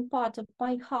southern part of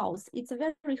my house. It's a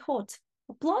very hot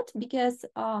plot because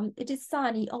it is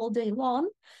sunny all day long,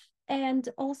 and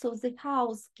also the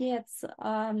house gets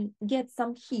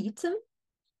some heat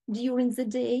during the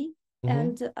day, mhm.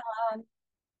 and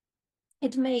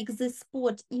it makes the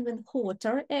spot even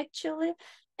hotter actually.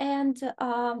 And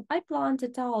I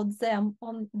planted out them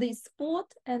on this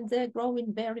spot and they're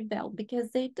growing very well because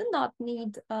they do not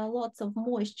need lots of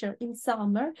moisture in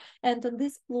summer. And on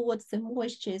this plot, the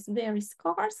moisture is very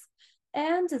scarce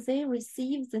and they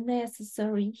receive the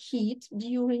necessary heat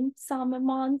during summer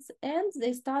months and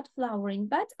they start flowering.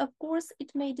 But of course,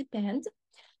 it may depend.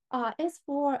 As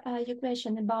for your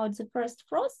question about the first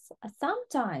frost,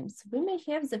 sometimes we may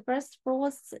have the first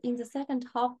frost in the second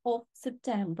half of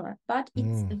September, but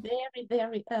it's Mm, very,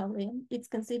 very early. It's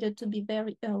considered to be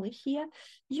very early here.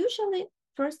 Usually,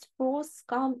 first frosts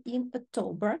come in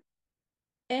October,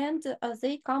 and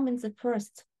they come in the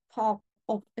first half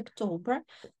of October.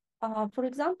 For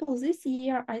example, this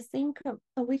year, I think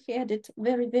we had it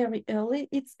very, very early.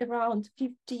 It's around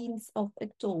 15th of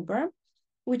October,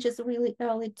 which is really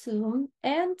early too.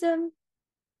 And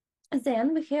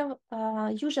then we have,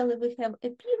 usually we have a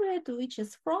period which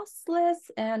is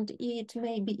frostless and it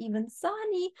may be even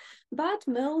sunny, but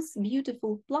most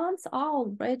beautiful plants are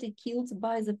already killed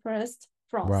by the first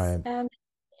frost. right. And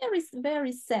very,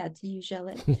 very sad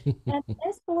usually. And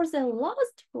as for the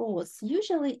last frost,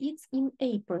 usually it's in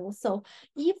April. So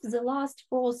if the last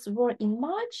frosts were in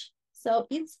March, so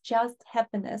it's just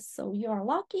happiness. So you're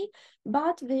lucky,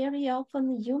 but very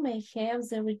often you may have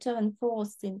the return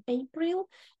frost in April.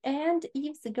 And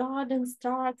if the garden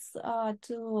starts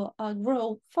to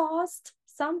grow fast,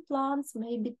 some plants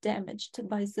may be damaged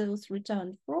by those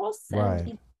return frosts, and Right.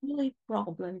 it's really a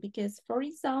problem because, for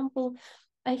example,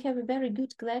 I have a very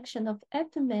good collection of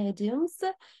epimediums,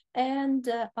 and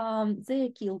they're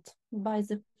killed by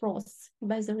the frost,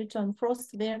 by the return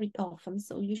frost very often.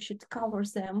 So you should cover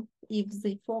them if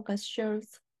the focus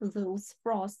shows those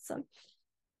frosts.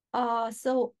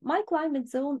 So my climate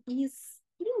zone is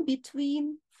in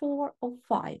between 4 or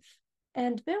 5.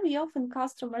 And very often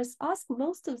customers ask,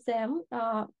 most of them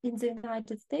in the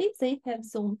United States, they have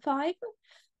zone 5.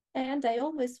 And I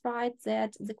always write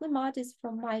that the clematis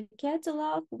from my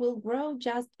catalog will grow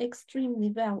just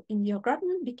extremely well in your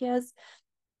garden because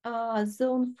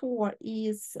zone 4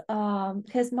 is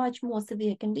has much more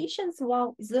severe conditions,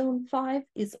 while zone 5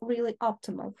 is really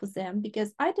optimal for them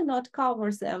because I do not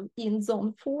cover them in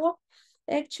zone 4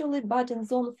 actually, but in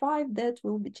zone 5 that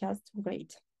will be just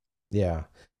great. Yeah.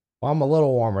 Well, I'm a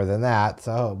little warmer than that,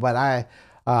 so but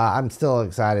I'm still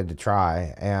excited to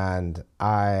try, and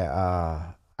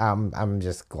I'm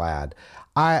just glad.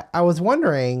 I was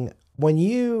wondering when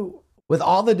you with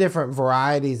all the different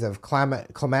varieties of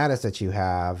clematis that you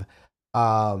have,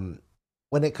 um,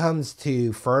 when it comes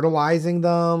to fertilizing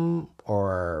them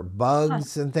or Ah,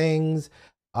 bugs and things,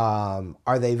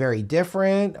 are they very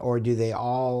different, or do they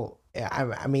all?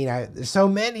 I mean, there's so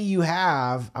many you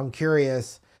have. I'm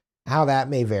curious how that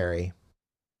may vary.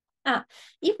 Ah,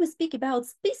 if we speak about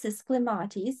species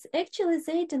clematis, actually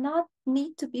they do not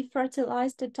need to be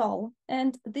fertilized at all.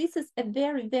 And this is a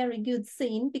very, very good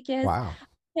thing because Wow.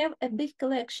 I have a big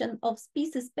collection of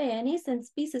species peonies and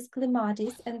species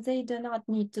clematis, and they do not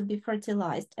need to be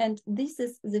fertilized. And this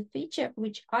is the feature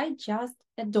which I just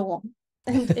adore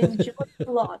and enjoy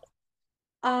a lot.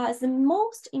 The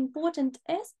most important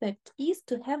aspect is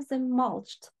to have them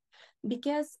mulched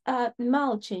because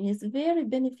mulching is very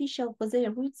beneficial for their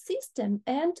root system.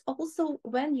 And also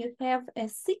when you have a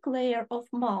thick layer of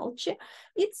mulch,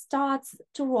 it starts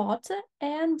to rot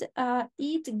and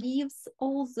it gives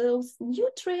all those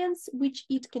nutrients which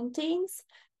it contains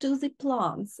to the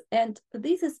plants. And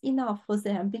this is enough for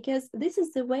them because this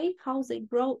is the way how they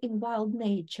grow in wild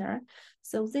nature.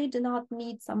 So they do not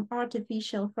need some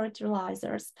artificial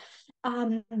fertilizers.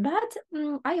 But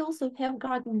I also have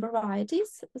garden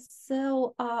varieties.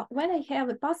 So when I have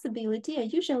a possibility, I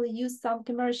usually use some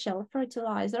commercial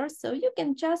fertilizers. So you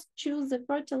can just choose the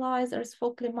fertilizers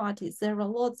for clematis. There are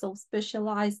lots of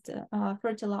specialized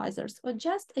fertilizers or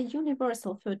just a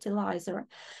universal fertilizer.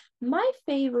 My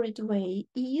favorite way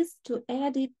is to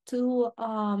add it to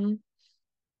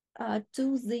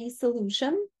the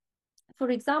solution. For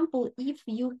example, if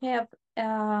you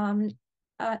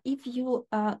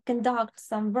conduct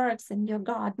some works in your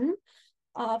garden,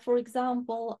 for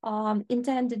example,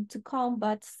 intended to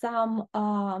combat some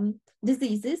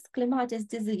diseases, clematis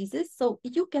diseases, so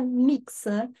you can mix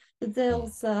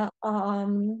those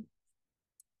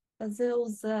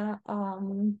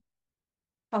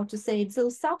how to say it,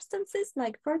 those substances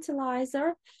like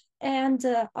fertilizer and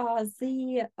the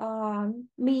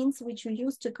means which you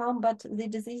use to combat the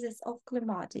diseases of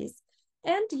clematis.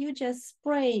 And you just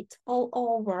spray it all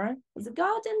over the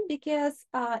garden because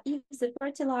if the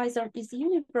fertilizer is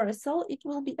universal, it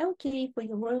will be okay for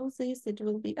your roses, it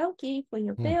will be okay for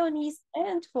your Hmm. peonies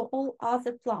and for all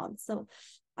other plants. So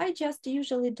I just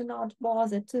usually do not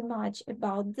bother too much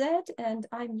about that, and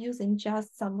I'm using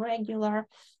just some regular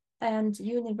and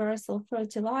universal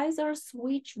fertilizers,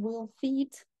 which will feed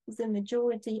the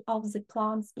majority of the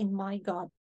plants in my garden.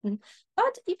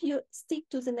 But if you stick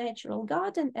to the natural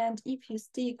garden and if you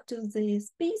stick to the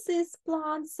species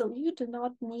plants, so you do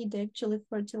not need actually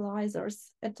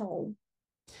fertilizers at all.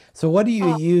 So what do you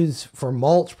Uh, use for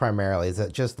mulch primarily? Is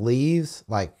it just leaves,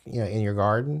 like, in your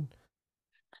garden?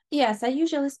 yes, I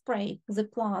usually spray the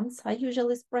plants. I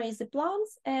usually spray the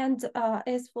plants, and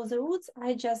as for the roots,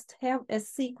 I just have a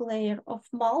thick layer of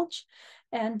mulch,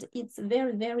 and it's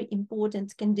very, very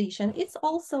important condition. It's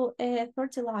also a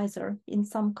fertilizer in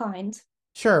some kind.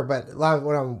 Sure, but like,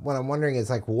 what I'm wondering is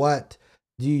like what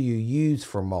do you use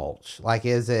for mulch? Like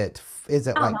is it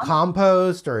like Uh-huh.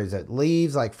 compost or is it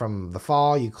leaves like from the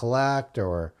fall you collect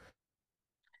or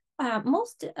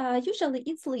Most usually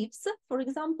it's leaves. For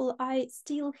example, I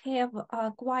still have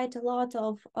quite a lot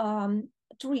of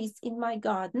trees in my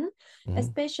garden. Mhm.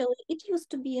 Especially, it used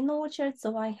to be an orchard,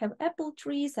 so I have apple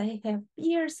trees, I have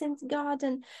pears in the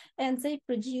garden, and they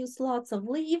produce lots of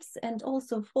leaves and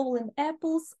also fallen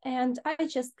apples. And I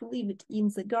just leave it in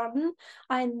the garden.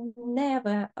 I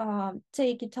never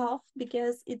take it off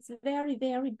because it's very,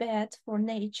 very bad for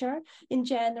nature in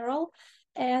general.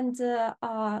 And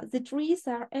the trees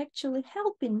are actually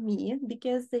helping me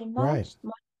because they Right. mulch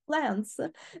my plants,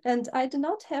 and I do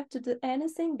not have to do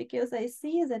anything because I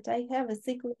see that I have a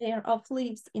thick layer of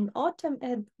leaves in autumn,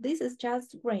 and this is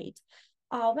just great.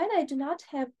 When I do not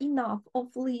have enough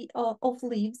of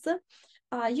leaves,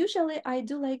 usually I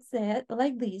do like that,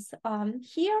 like this.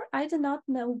 Here I do not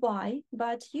know why,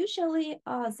 but usually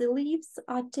the leaves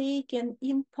are taken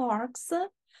in parks.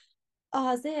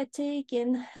 They are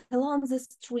taken along the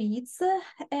streets,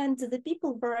 and the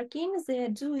people working, they are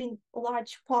doing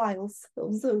large piles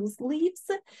of those leaves,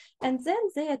 and then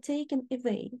they are taken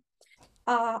away.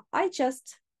 I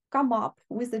just come up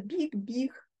with a big,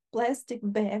 big plastic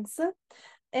bags,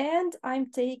 and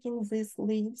I'm taking these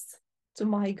leaves to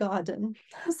my garden.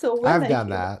 So I've done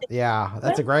that. Yeah,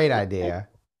 that's when, a great idea.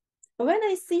 when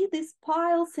I see these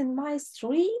piles in my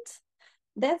street,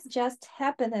 that's just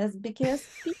happiness because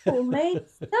people made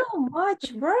so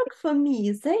much work for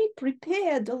me. They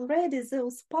prepared already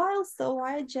those piles, so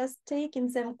I just taking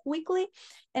them quickly.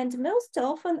 And most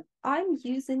often I'm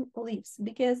using leaves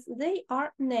because they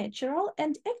are natural,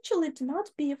 and actually do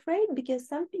not be afraid because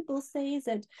some people say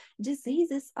that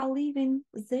diseases are living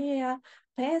there,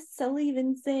 pests are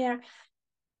living there.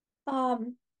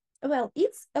 Um, well,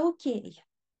 it's okay.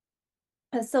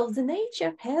 So the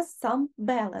nature has some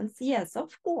balance. Yes,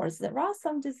 of course, there are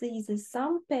some diseases,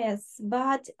 some pests,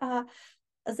 but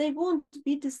they won't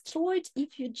be destroyed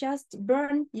if you just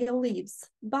burn your leaves,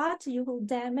 but you will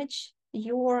damage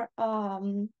your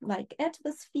like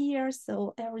atmosphere,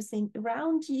 so everything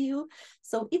around you.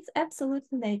 So it's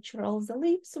absolutely natural. The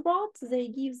leaves rot, they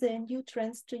give the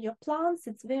nutrients to your plants.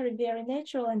 It's very, very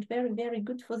natural and very, very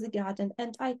good for the garden.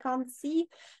 And I can't see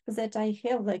that I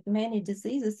have like many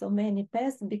diseases or many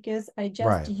pests because I just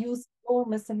Right. use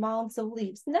enormous amounts of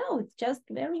leaves. No, it's just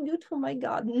very good for my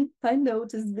garden. I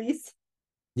noticed this.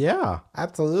 Yeah,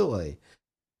 absolutely.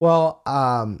 Well,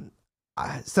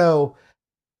 so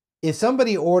if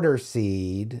somebody orders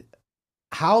seed,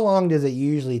 how long does it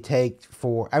usually take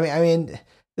for I mean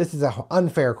this is an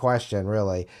unfair question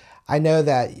really. I know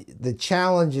that the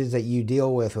challenges that you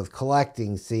deal with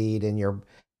collecting seed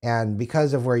and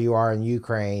because of where you are in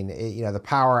Ukraine, the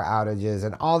power outages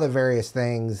and all the various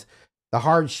things, the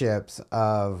hardships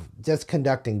of just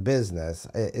conducting business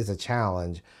is a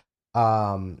challenge.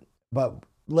 But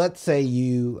let's say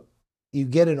you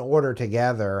get an order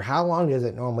together. How long does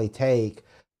it normally take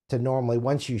to normally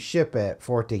once you ship it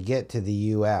for it to get to the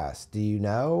U.S.? Do you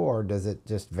know, or does it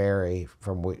just vary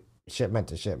from shipment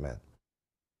to shipment?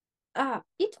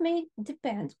 It may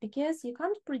depend because you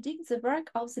can't predict the work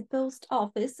of the post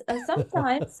office.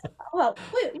 Sometimes, well,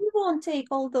 we won't take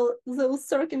all those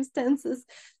circumstances,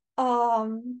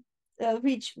 um,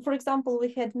 which, for example,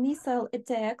 we had missile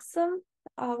attacks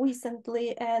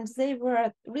recently, and they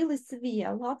were really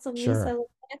severe. Lots of Sure. missile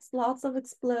attacks, lots of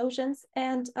explosions,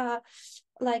 and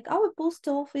like our post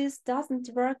office doesn't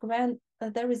work when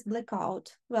there is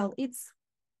blackout. Well, it's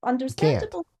You can't.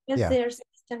 understandable because Yeah. their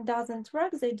system doesn't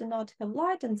work, they do not have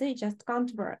light, and they just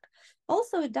can't work.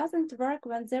 Also, it doesn't work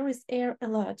when there is air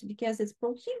alert because it's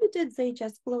prohibited, they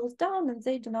just close down and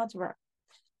they do not work.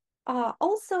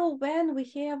 Also, when we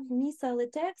have missile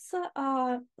attacks,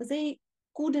 they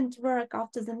couldn't work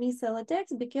after the missile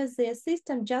attacks because their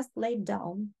system just laid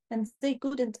down. and they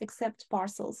couldn't accept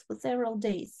parcels for several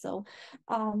days. So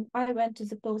I went to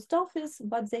the post office,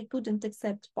 but they couldn't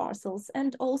accept parcels.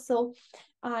 And also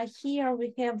here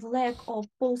we have lack of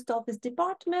post office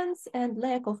departments and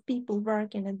lack of people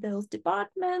working in those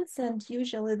departments. And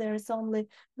usually there is only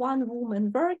one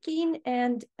woman working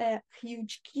and a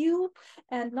huge queue.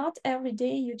 And not every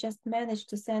day you just manage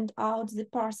to send out the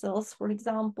parcels. For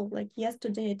example, like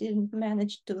yesterday, I didn't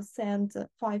manage to send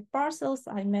 5 parcels.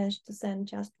 I managed to send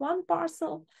just 1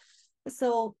 parcel.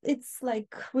 So it's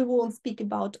like we won't speak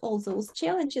about all those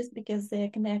challenges because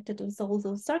they're connected with all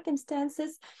those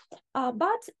circumstances.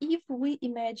 But if we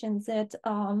imagine that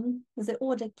the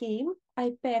order came,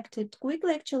 I packed it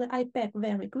quickly. Actually, I pack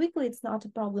very quickly. It's not a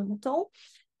problem at all.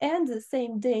 And the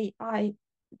same day I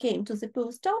came to the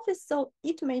post office. So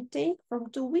it may take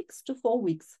from 2 weeks to 4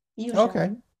 weeks, Okay.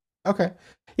 usually. Okay.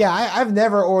 Yeah, I've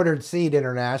never ordered seed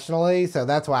internationally, so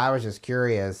that's why I was just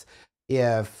curious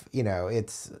if,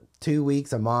 it's 2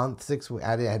 weeks, a month, 6 weeks.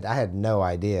 I had no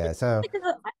idea. So,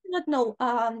 I do not know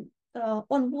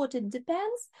on what it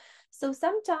depends. So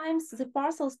sometimes the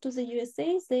parcels to the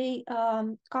USA, they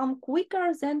come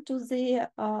quicker than to the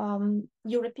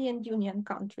European Union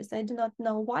countries. I do not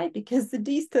know why, because the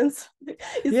distance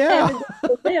is yeah. evident,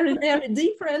 very, very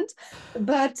different.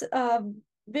 But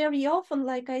very often,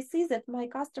 like I see that my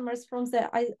customers from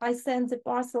I send the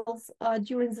parcels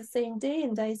during the same day,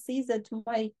 and I see that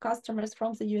my customers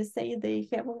from the USA, they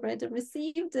have already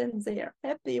received and they are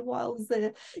happy, while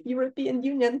the European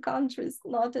Union countries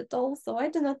not at all. So I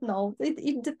do not know.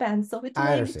 It depends. So it I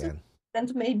may be 2 understand.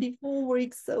 and maybe 4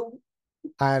 weeks. So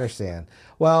I understand.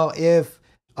 Well, if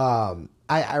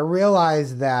I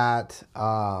realize that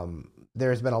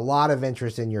there's been a lot of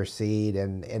interest in your seed,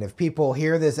 and if people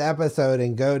hear this episode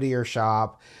and go to your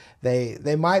shop,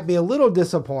 they might be a little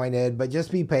disappointed, but just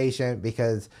be patient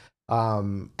because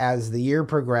as the year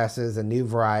progresses and new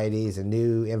varieties and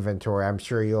new inventory, I'm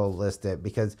sure you'll list it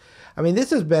because I mean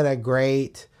this has been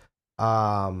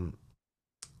um,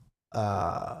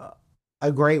 uh,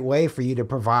 a great way for you to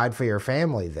provide for your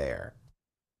family there.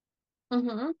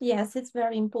 yes, it's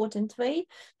very important way,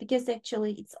 because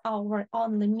actually it's our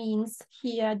only means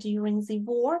here during the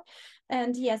war.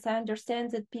 And yes, I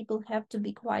understand that people have to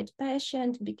be quite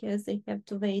patient because they have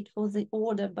to wait for the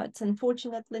order, but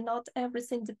unfortunately not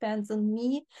everything depends on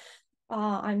me.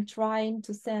 I'm trying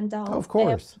to send Of out every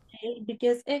course. day,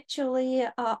 because actually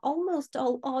almost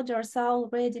all orders are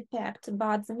already packed,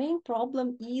 but the main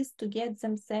problem is to get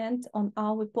them sent on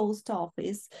our post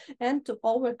office and to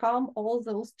overcome all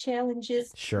those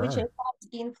challenges which I Sure. can't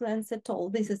influence at all.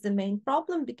 This is the main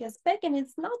problem, because packing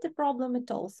is not a problem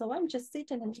at all. So I'm just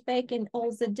sitting and packing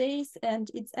all the days, and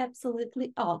it's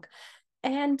absolutely odd.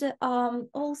 And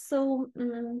also,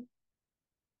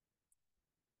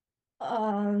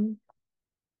 um,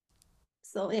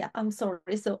 so yeah, I'm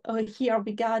sorry. So here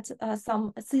we got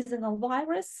some seasonal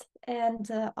virus, and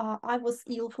I was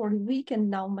ill for a week, and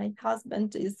now my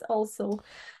husband is also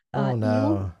Oh ill.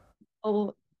 no.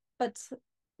 Oh, but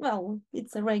well,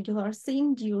 it's a regular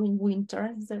thing during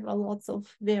winter. There are lots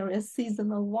of various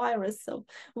seasonal virus, so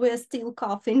we're still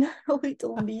coughing a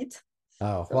little bit. Oh,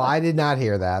 well, So I did not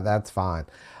hear that. That's fine.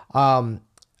 Um,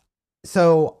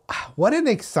 so what an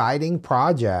exciting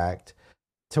project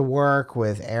to work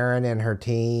with Erin and her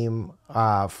team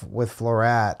with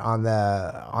Florette on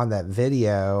that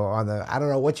video on the I don't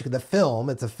know what the film.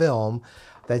 It's a film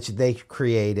that they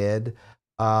created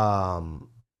um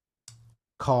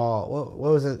called what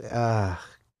was it?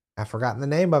 I've forgotten the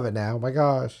name of it now. Oh my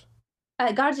gosh.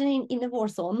 gardening in a war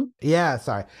zone. Yeah,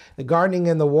 sorry. The gardening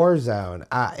in the war zone.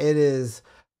 It is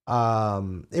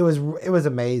it was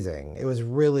amazing. It was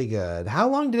really good. How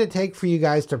long did it take for you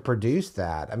guys to produce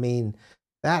that? I mean,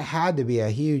 that had to be a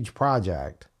huge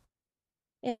project.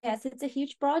 Yes, it's a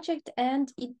huge project,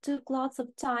 and it took lots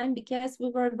of time because we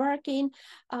were working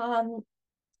um,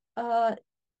 uh,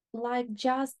 like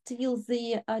just till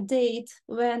the date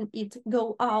when it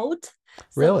go out.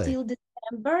 So Really? till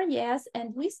December, yes,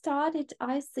 and we started,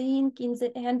 I think, in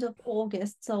the end of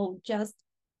August. So just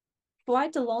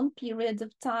quite a long period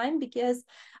of time, because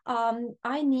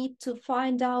I need to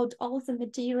find out all the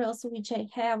materials which I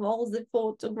have, all the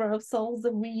photographs, all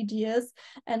the videos,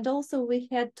 and also we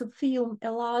had to film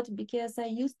a lot because I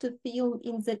used to film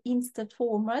in the Insta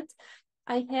format.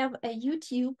 I have a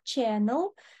YouTube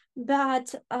channel,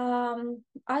 but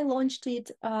I launched it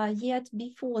yet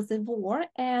before the war,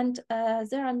 and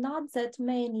there are not that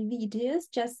many videos,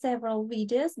 just several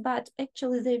videos, but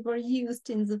actually they were used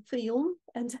in the film,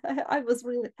 and I was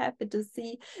really happy to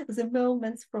see the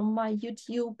moments from my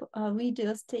YouTube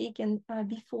videos taken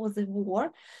before the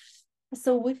war.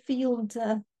 So we filmed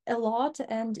a lot,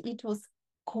 and it was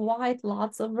quite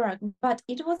lots of work, but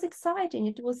it was exciting.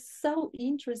 It was so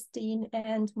interesting,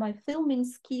 and my filming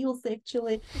skills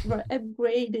actually were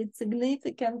upgraded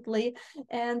significantly,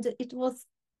 and it was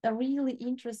really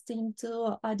interesting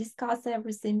to discuss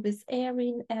everything with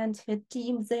Erin and her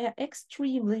team. They're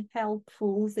extremely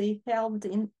helpful. They helped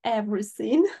in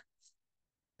everything.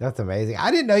 That's amazing.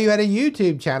 I didn't know you had a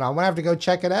YouTube channel. I'm gonna have to go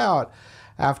check it out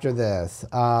after this.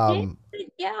 Yeah,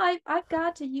 yeah, I've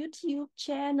got a YouTube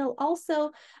channel.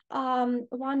 Also,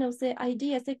 one of the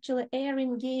ideas, actually,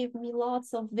 Erin gave me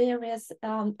lots of various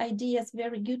ideas,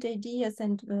 very good ideas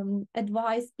and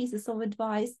advice, pieces of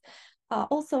advice.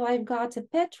 Also, I've got a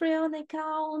Patreon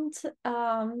account,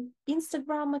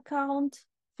 Instagram account,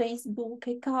 Facebook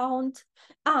account.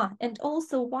 And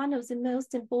also one of the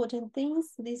most important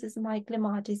things, this is my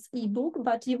Clematis ebook,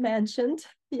 but you mentioned,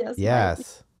 yes, my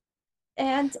Yes.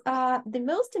 and the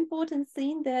most important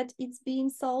thing that it's being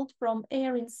sold from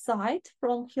Erin's site,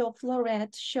 from her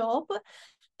floret shop.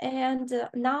 And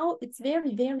now it's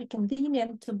very, very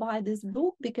convenient to buy this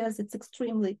book because it's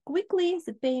extremely quickly,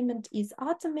 the payment is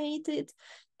automated,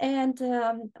 and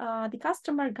the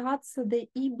customer gets the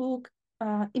ebook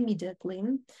immediately.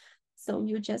 So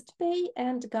you just pay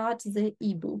and got the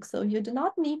ebook. So you do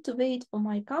not need to wait for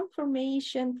my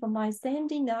confirmation, for my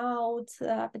sending out,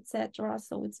 etc.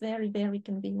 So it's very, very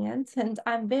convenient. And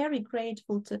I'm very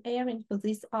grateful to Erin for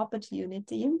this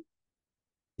opportunity.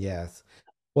 Yes.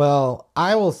 Well,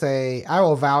 I will say I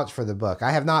will vouch for the book.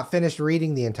 I have not finished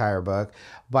reading the entire book,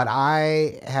 but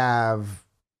I have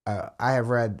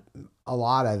read a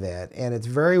lot of it, and it's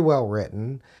very well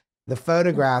written. The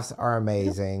photographs are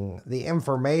amazing. The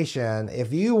information,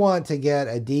 if you want to get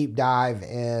a deep dive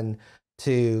in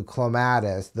to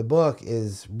Clematis, the book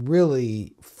is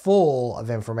really full of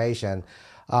information.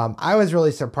 I was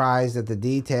really surprised at the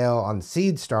detail on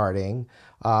seed starting.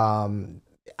 Um,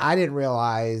 I didn't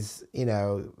realize,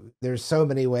 there's so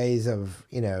many ways of,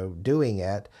 doing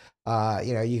it.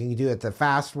 You can do it the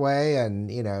fast way and,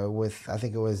 with, I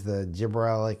think it was the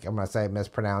gibberellic, I'm going to say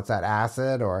mispronounce that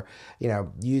acid, or,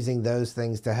 using those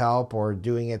things to help, or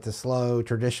doing it the slow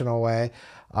traditional way.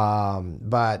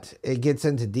 But it gets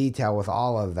into detail with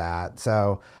all of that.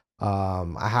 So,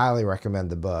 I highly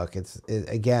recommend the book.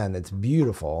 Again, it's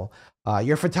beautiful.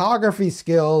 Your photography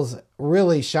skills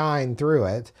really shine through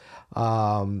it.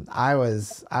 I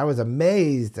was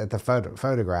amazed at the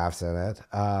photographs in it.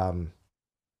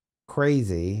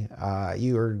 Crazy.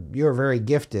 You were very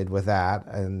gifted with that,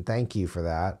 and thank you for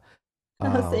that.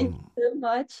 Thank you so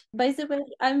much. By the way,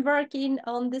 I'm working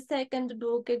on the second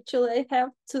book. Actually, I have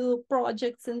two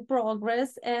projects in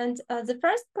progress, and the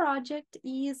first project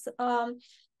is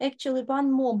actually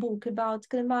one more book about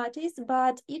clematis,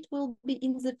 but it will be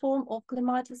in the form of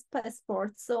clematis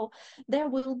passport. So there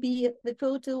will be the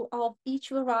photo of each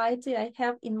variety I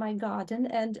have in my garden,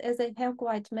 and as I have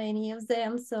quite many of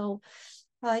them, so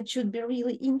it should be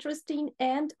really interesting.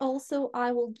 And also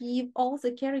I will give all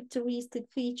the characteristic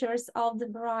features of the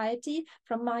variety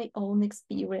from my own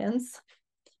experience,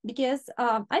 because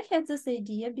I had this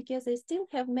idea because I still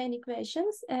have many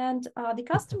questions, and the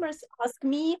customers ask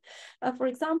me, for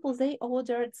example, they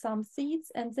ordered some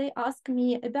seeds and they ask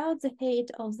me about the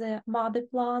height of the mother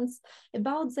plants,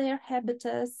 about their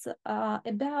habitats,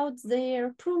 about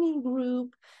their pruning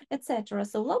group, etc.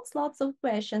 So lots of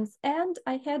questions, and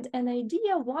I had an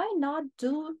idea, why not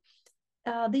do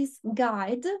this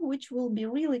guide, which will be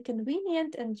really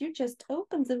convenient, and you just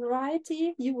open the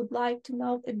variety you would like to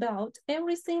know about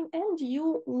everything, and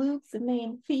you look the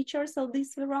main features of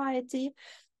this variety,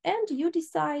 and you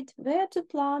decide where to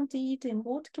plant it, in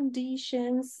what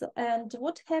conditions, and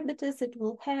what habitats it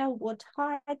will have, what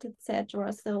height,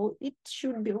 etc. So it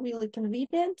should be really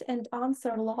convenient and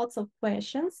answer lots of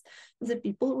questions the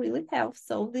people really have.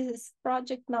 So this is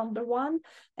project number one.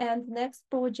 And next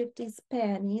project is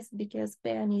peonies, because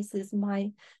peonies is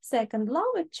my second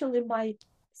love. Actually, my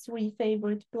three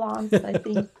favorite plants, I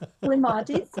think,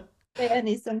 clematis,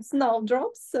 peonies, and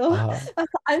snowdrops. So uh,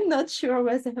 I'm not sure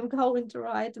whether I'm going to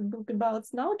write a book about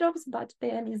snowdrops, but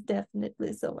peonies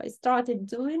definitely. So I started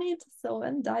doing it. So,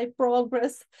 and I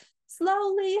progress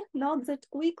slowly, not that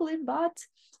quickly, but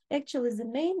actually the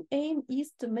main aim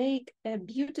is to make a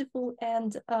beautiful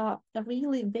and a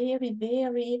really very,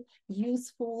 very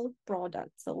useful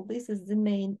product. So this is the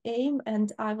main aim.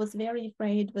 And I was very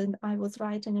afraid when I was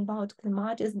writing about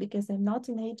clematis, because I'm not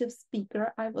a native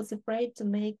speaker. I was afraid to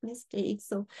make mistakes.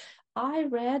 So I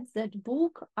read that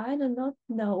book, I do not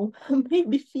know,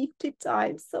 maybe 50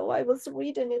 times. So I was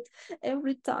reading it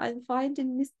every time,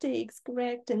 finding mistakes,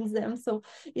 correcting them. So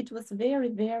it was very,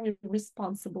 very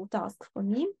responsible task for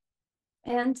me.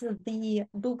 And the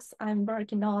books I'm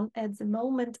working on at the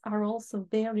moment are also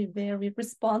very, very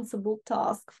responsible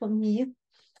task for me.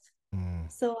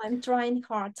 Mm. So I'm trying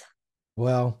hard.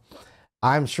 Well,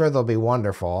 I'm sure they'll be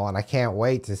wonderful, and I can't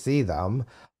wait to see them.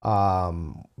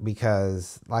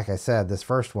 Because, like I said, this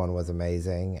first one was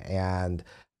amazing, and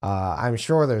I'm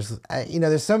sure there's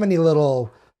so many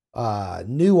little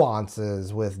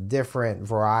nuances with different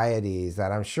varieties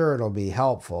that I'm sure it'll be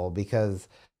helpful because,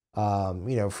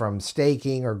 from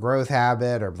staking or growth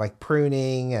habit or like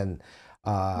pruning and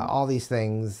all these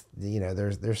things,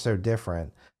 they're so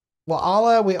different. Well,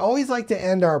 Alla, we always like to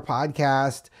end our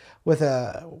podcast with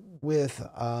a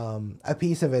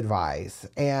piece of advice.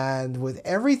 And with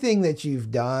everything that you've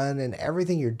done and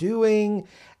everything you're doing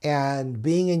and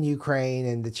being in Ukraine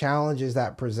and the challenges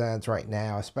that presents right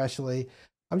now, especially,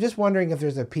 I'm just wondering if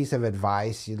there's a piece of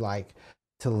advice you'd like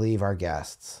to leave our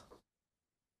guests.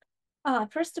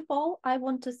 First of all, I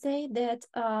want to say that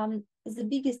the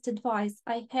biggest advice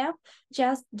I have,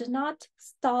 just do not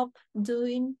stop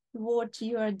doing what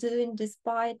you are doing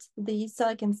despite the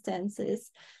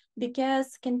circumstances,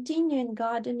 because continuing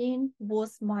gardening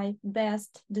was my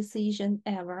best decision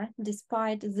ever,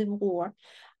 despite the war.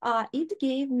 It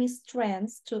gave me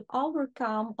strength to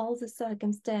overcome all the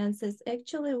circumstances.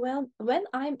 Actually, when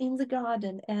I'm in the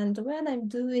garden and when I'm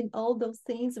doing all those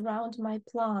things around my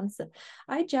plants,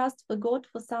 I just forgot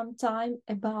for some time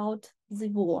about the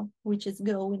war which is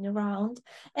going around.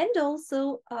 And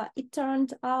also, it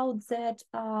turned out that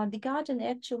the garden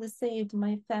actually saved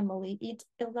my family. It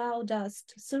allowed us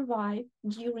to survive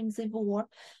during the war.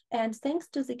 And thanks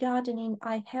to the gardening,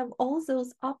 I have all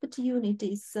those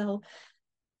opportunities. So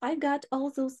I got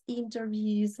all those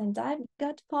interviews and I've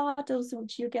got photos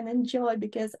which you can enjoy,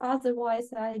 because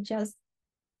otherwise I just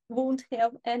won't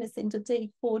have anything to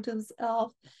take photos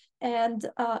of. And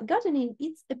gardening,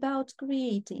 it's about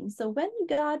creating. So when you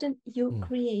garden, you Mm.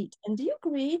 create, and you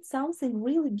create something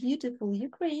really beautiful. You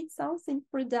create something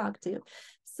productive.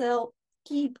 So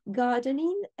keep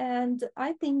gardening. And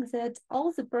I think that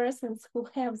all the persons who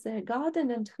have their garden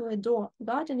and who adore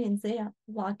gardening, they are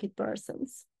lucky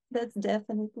persons. That's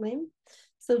definitely.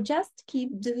 So just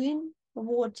keep doing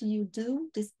what you do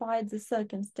despite the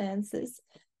circumstances,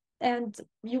 and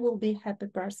you will be a happy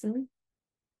person.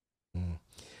 Mm.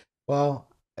 Well,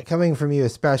 coming from you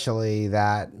especially,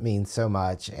 that means so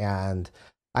much. And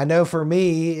I know for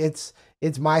me, it's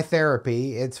my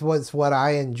therapy. It's what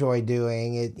I enjoy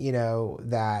doing.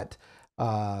 That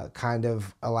kind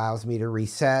of allows me to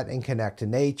reset and connect to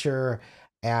nature,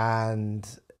 and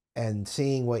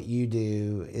seeing what you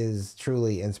do is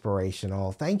truly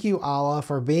inspirational. Thank you, Alla,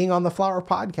 for being on the Flower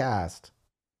Podcast.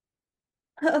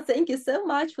 Thank you so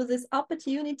much for this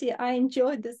opportunity. I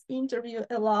enjoyed this interview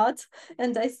a lot,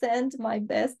 and I send my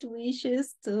best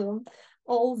wishes to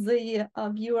all the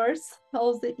viewers,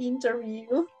 all the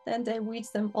interview, and I wish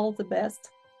them all the best.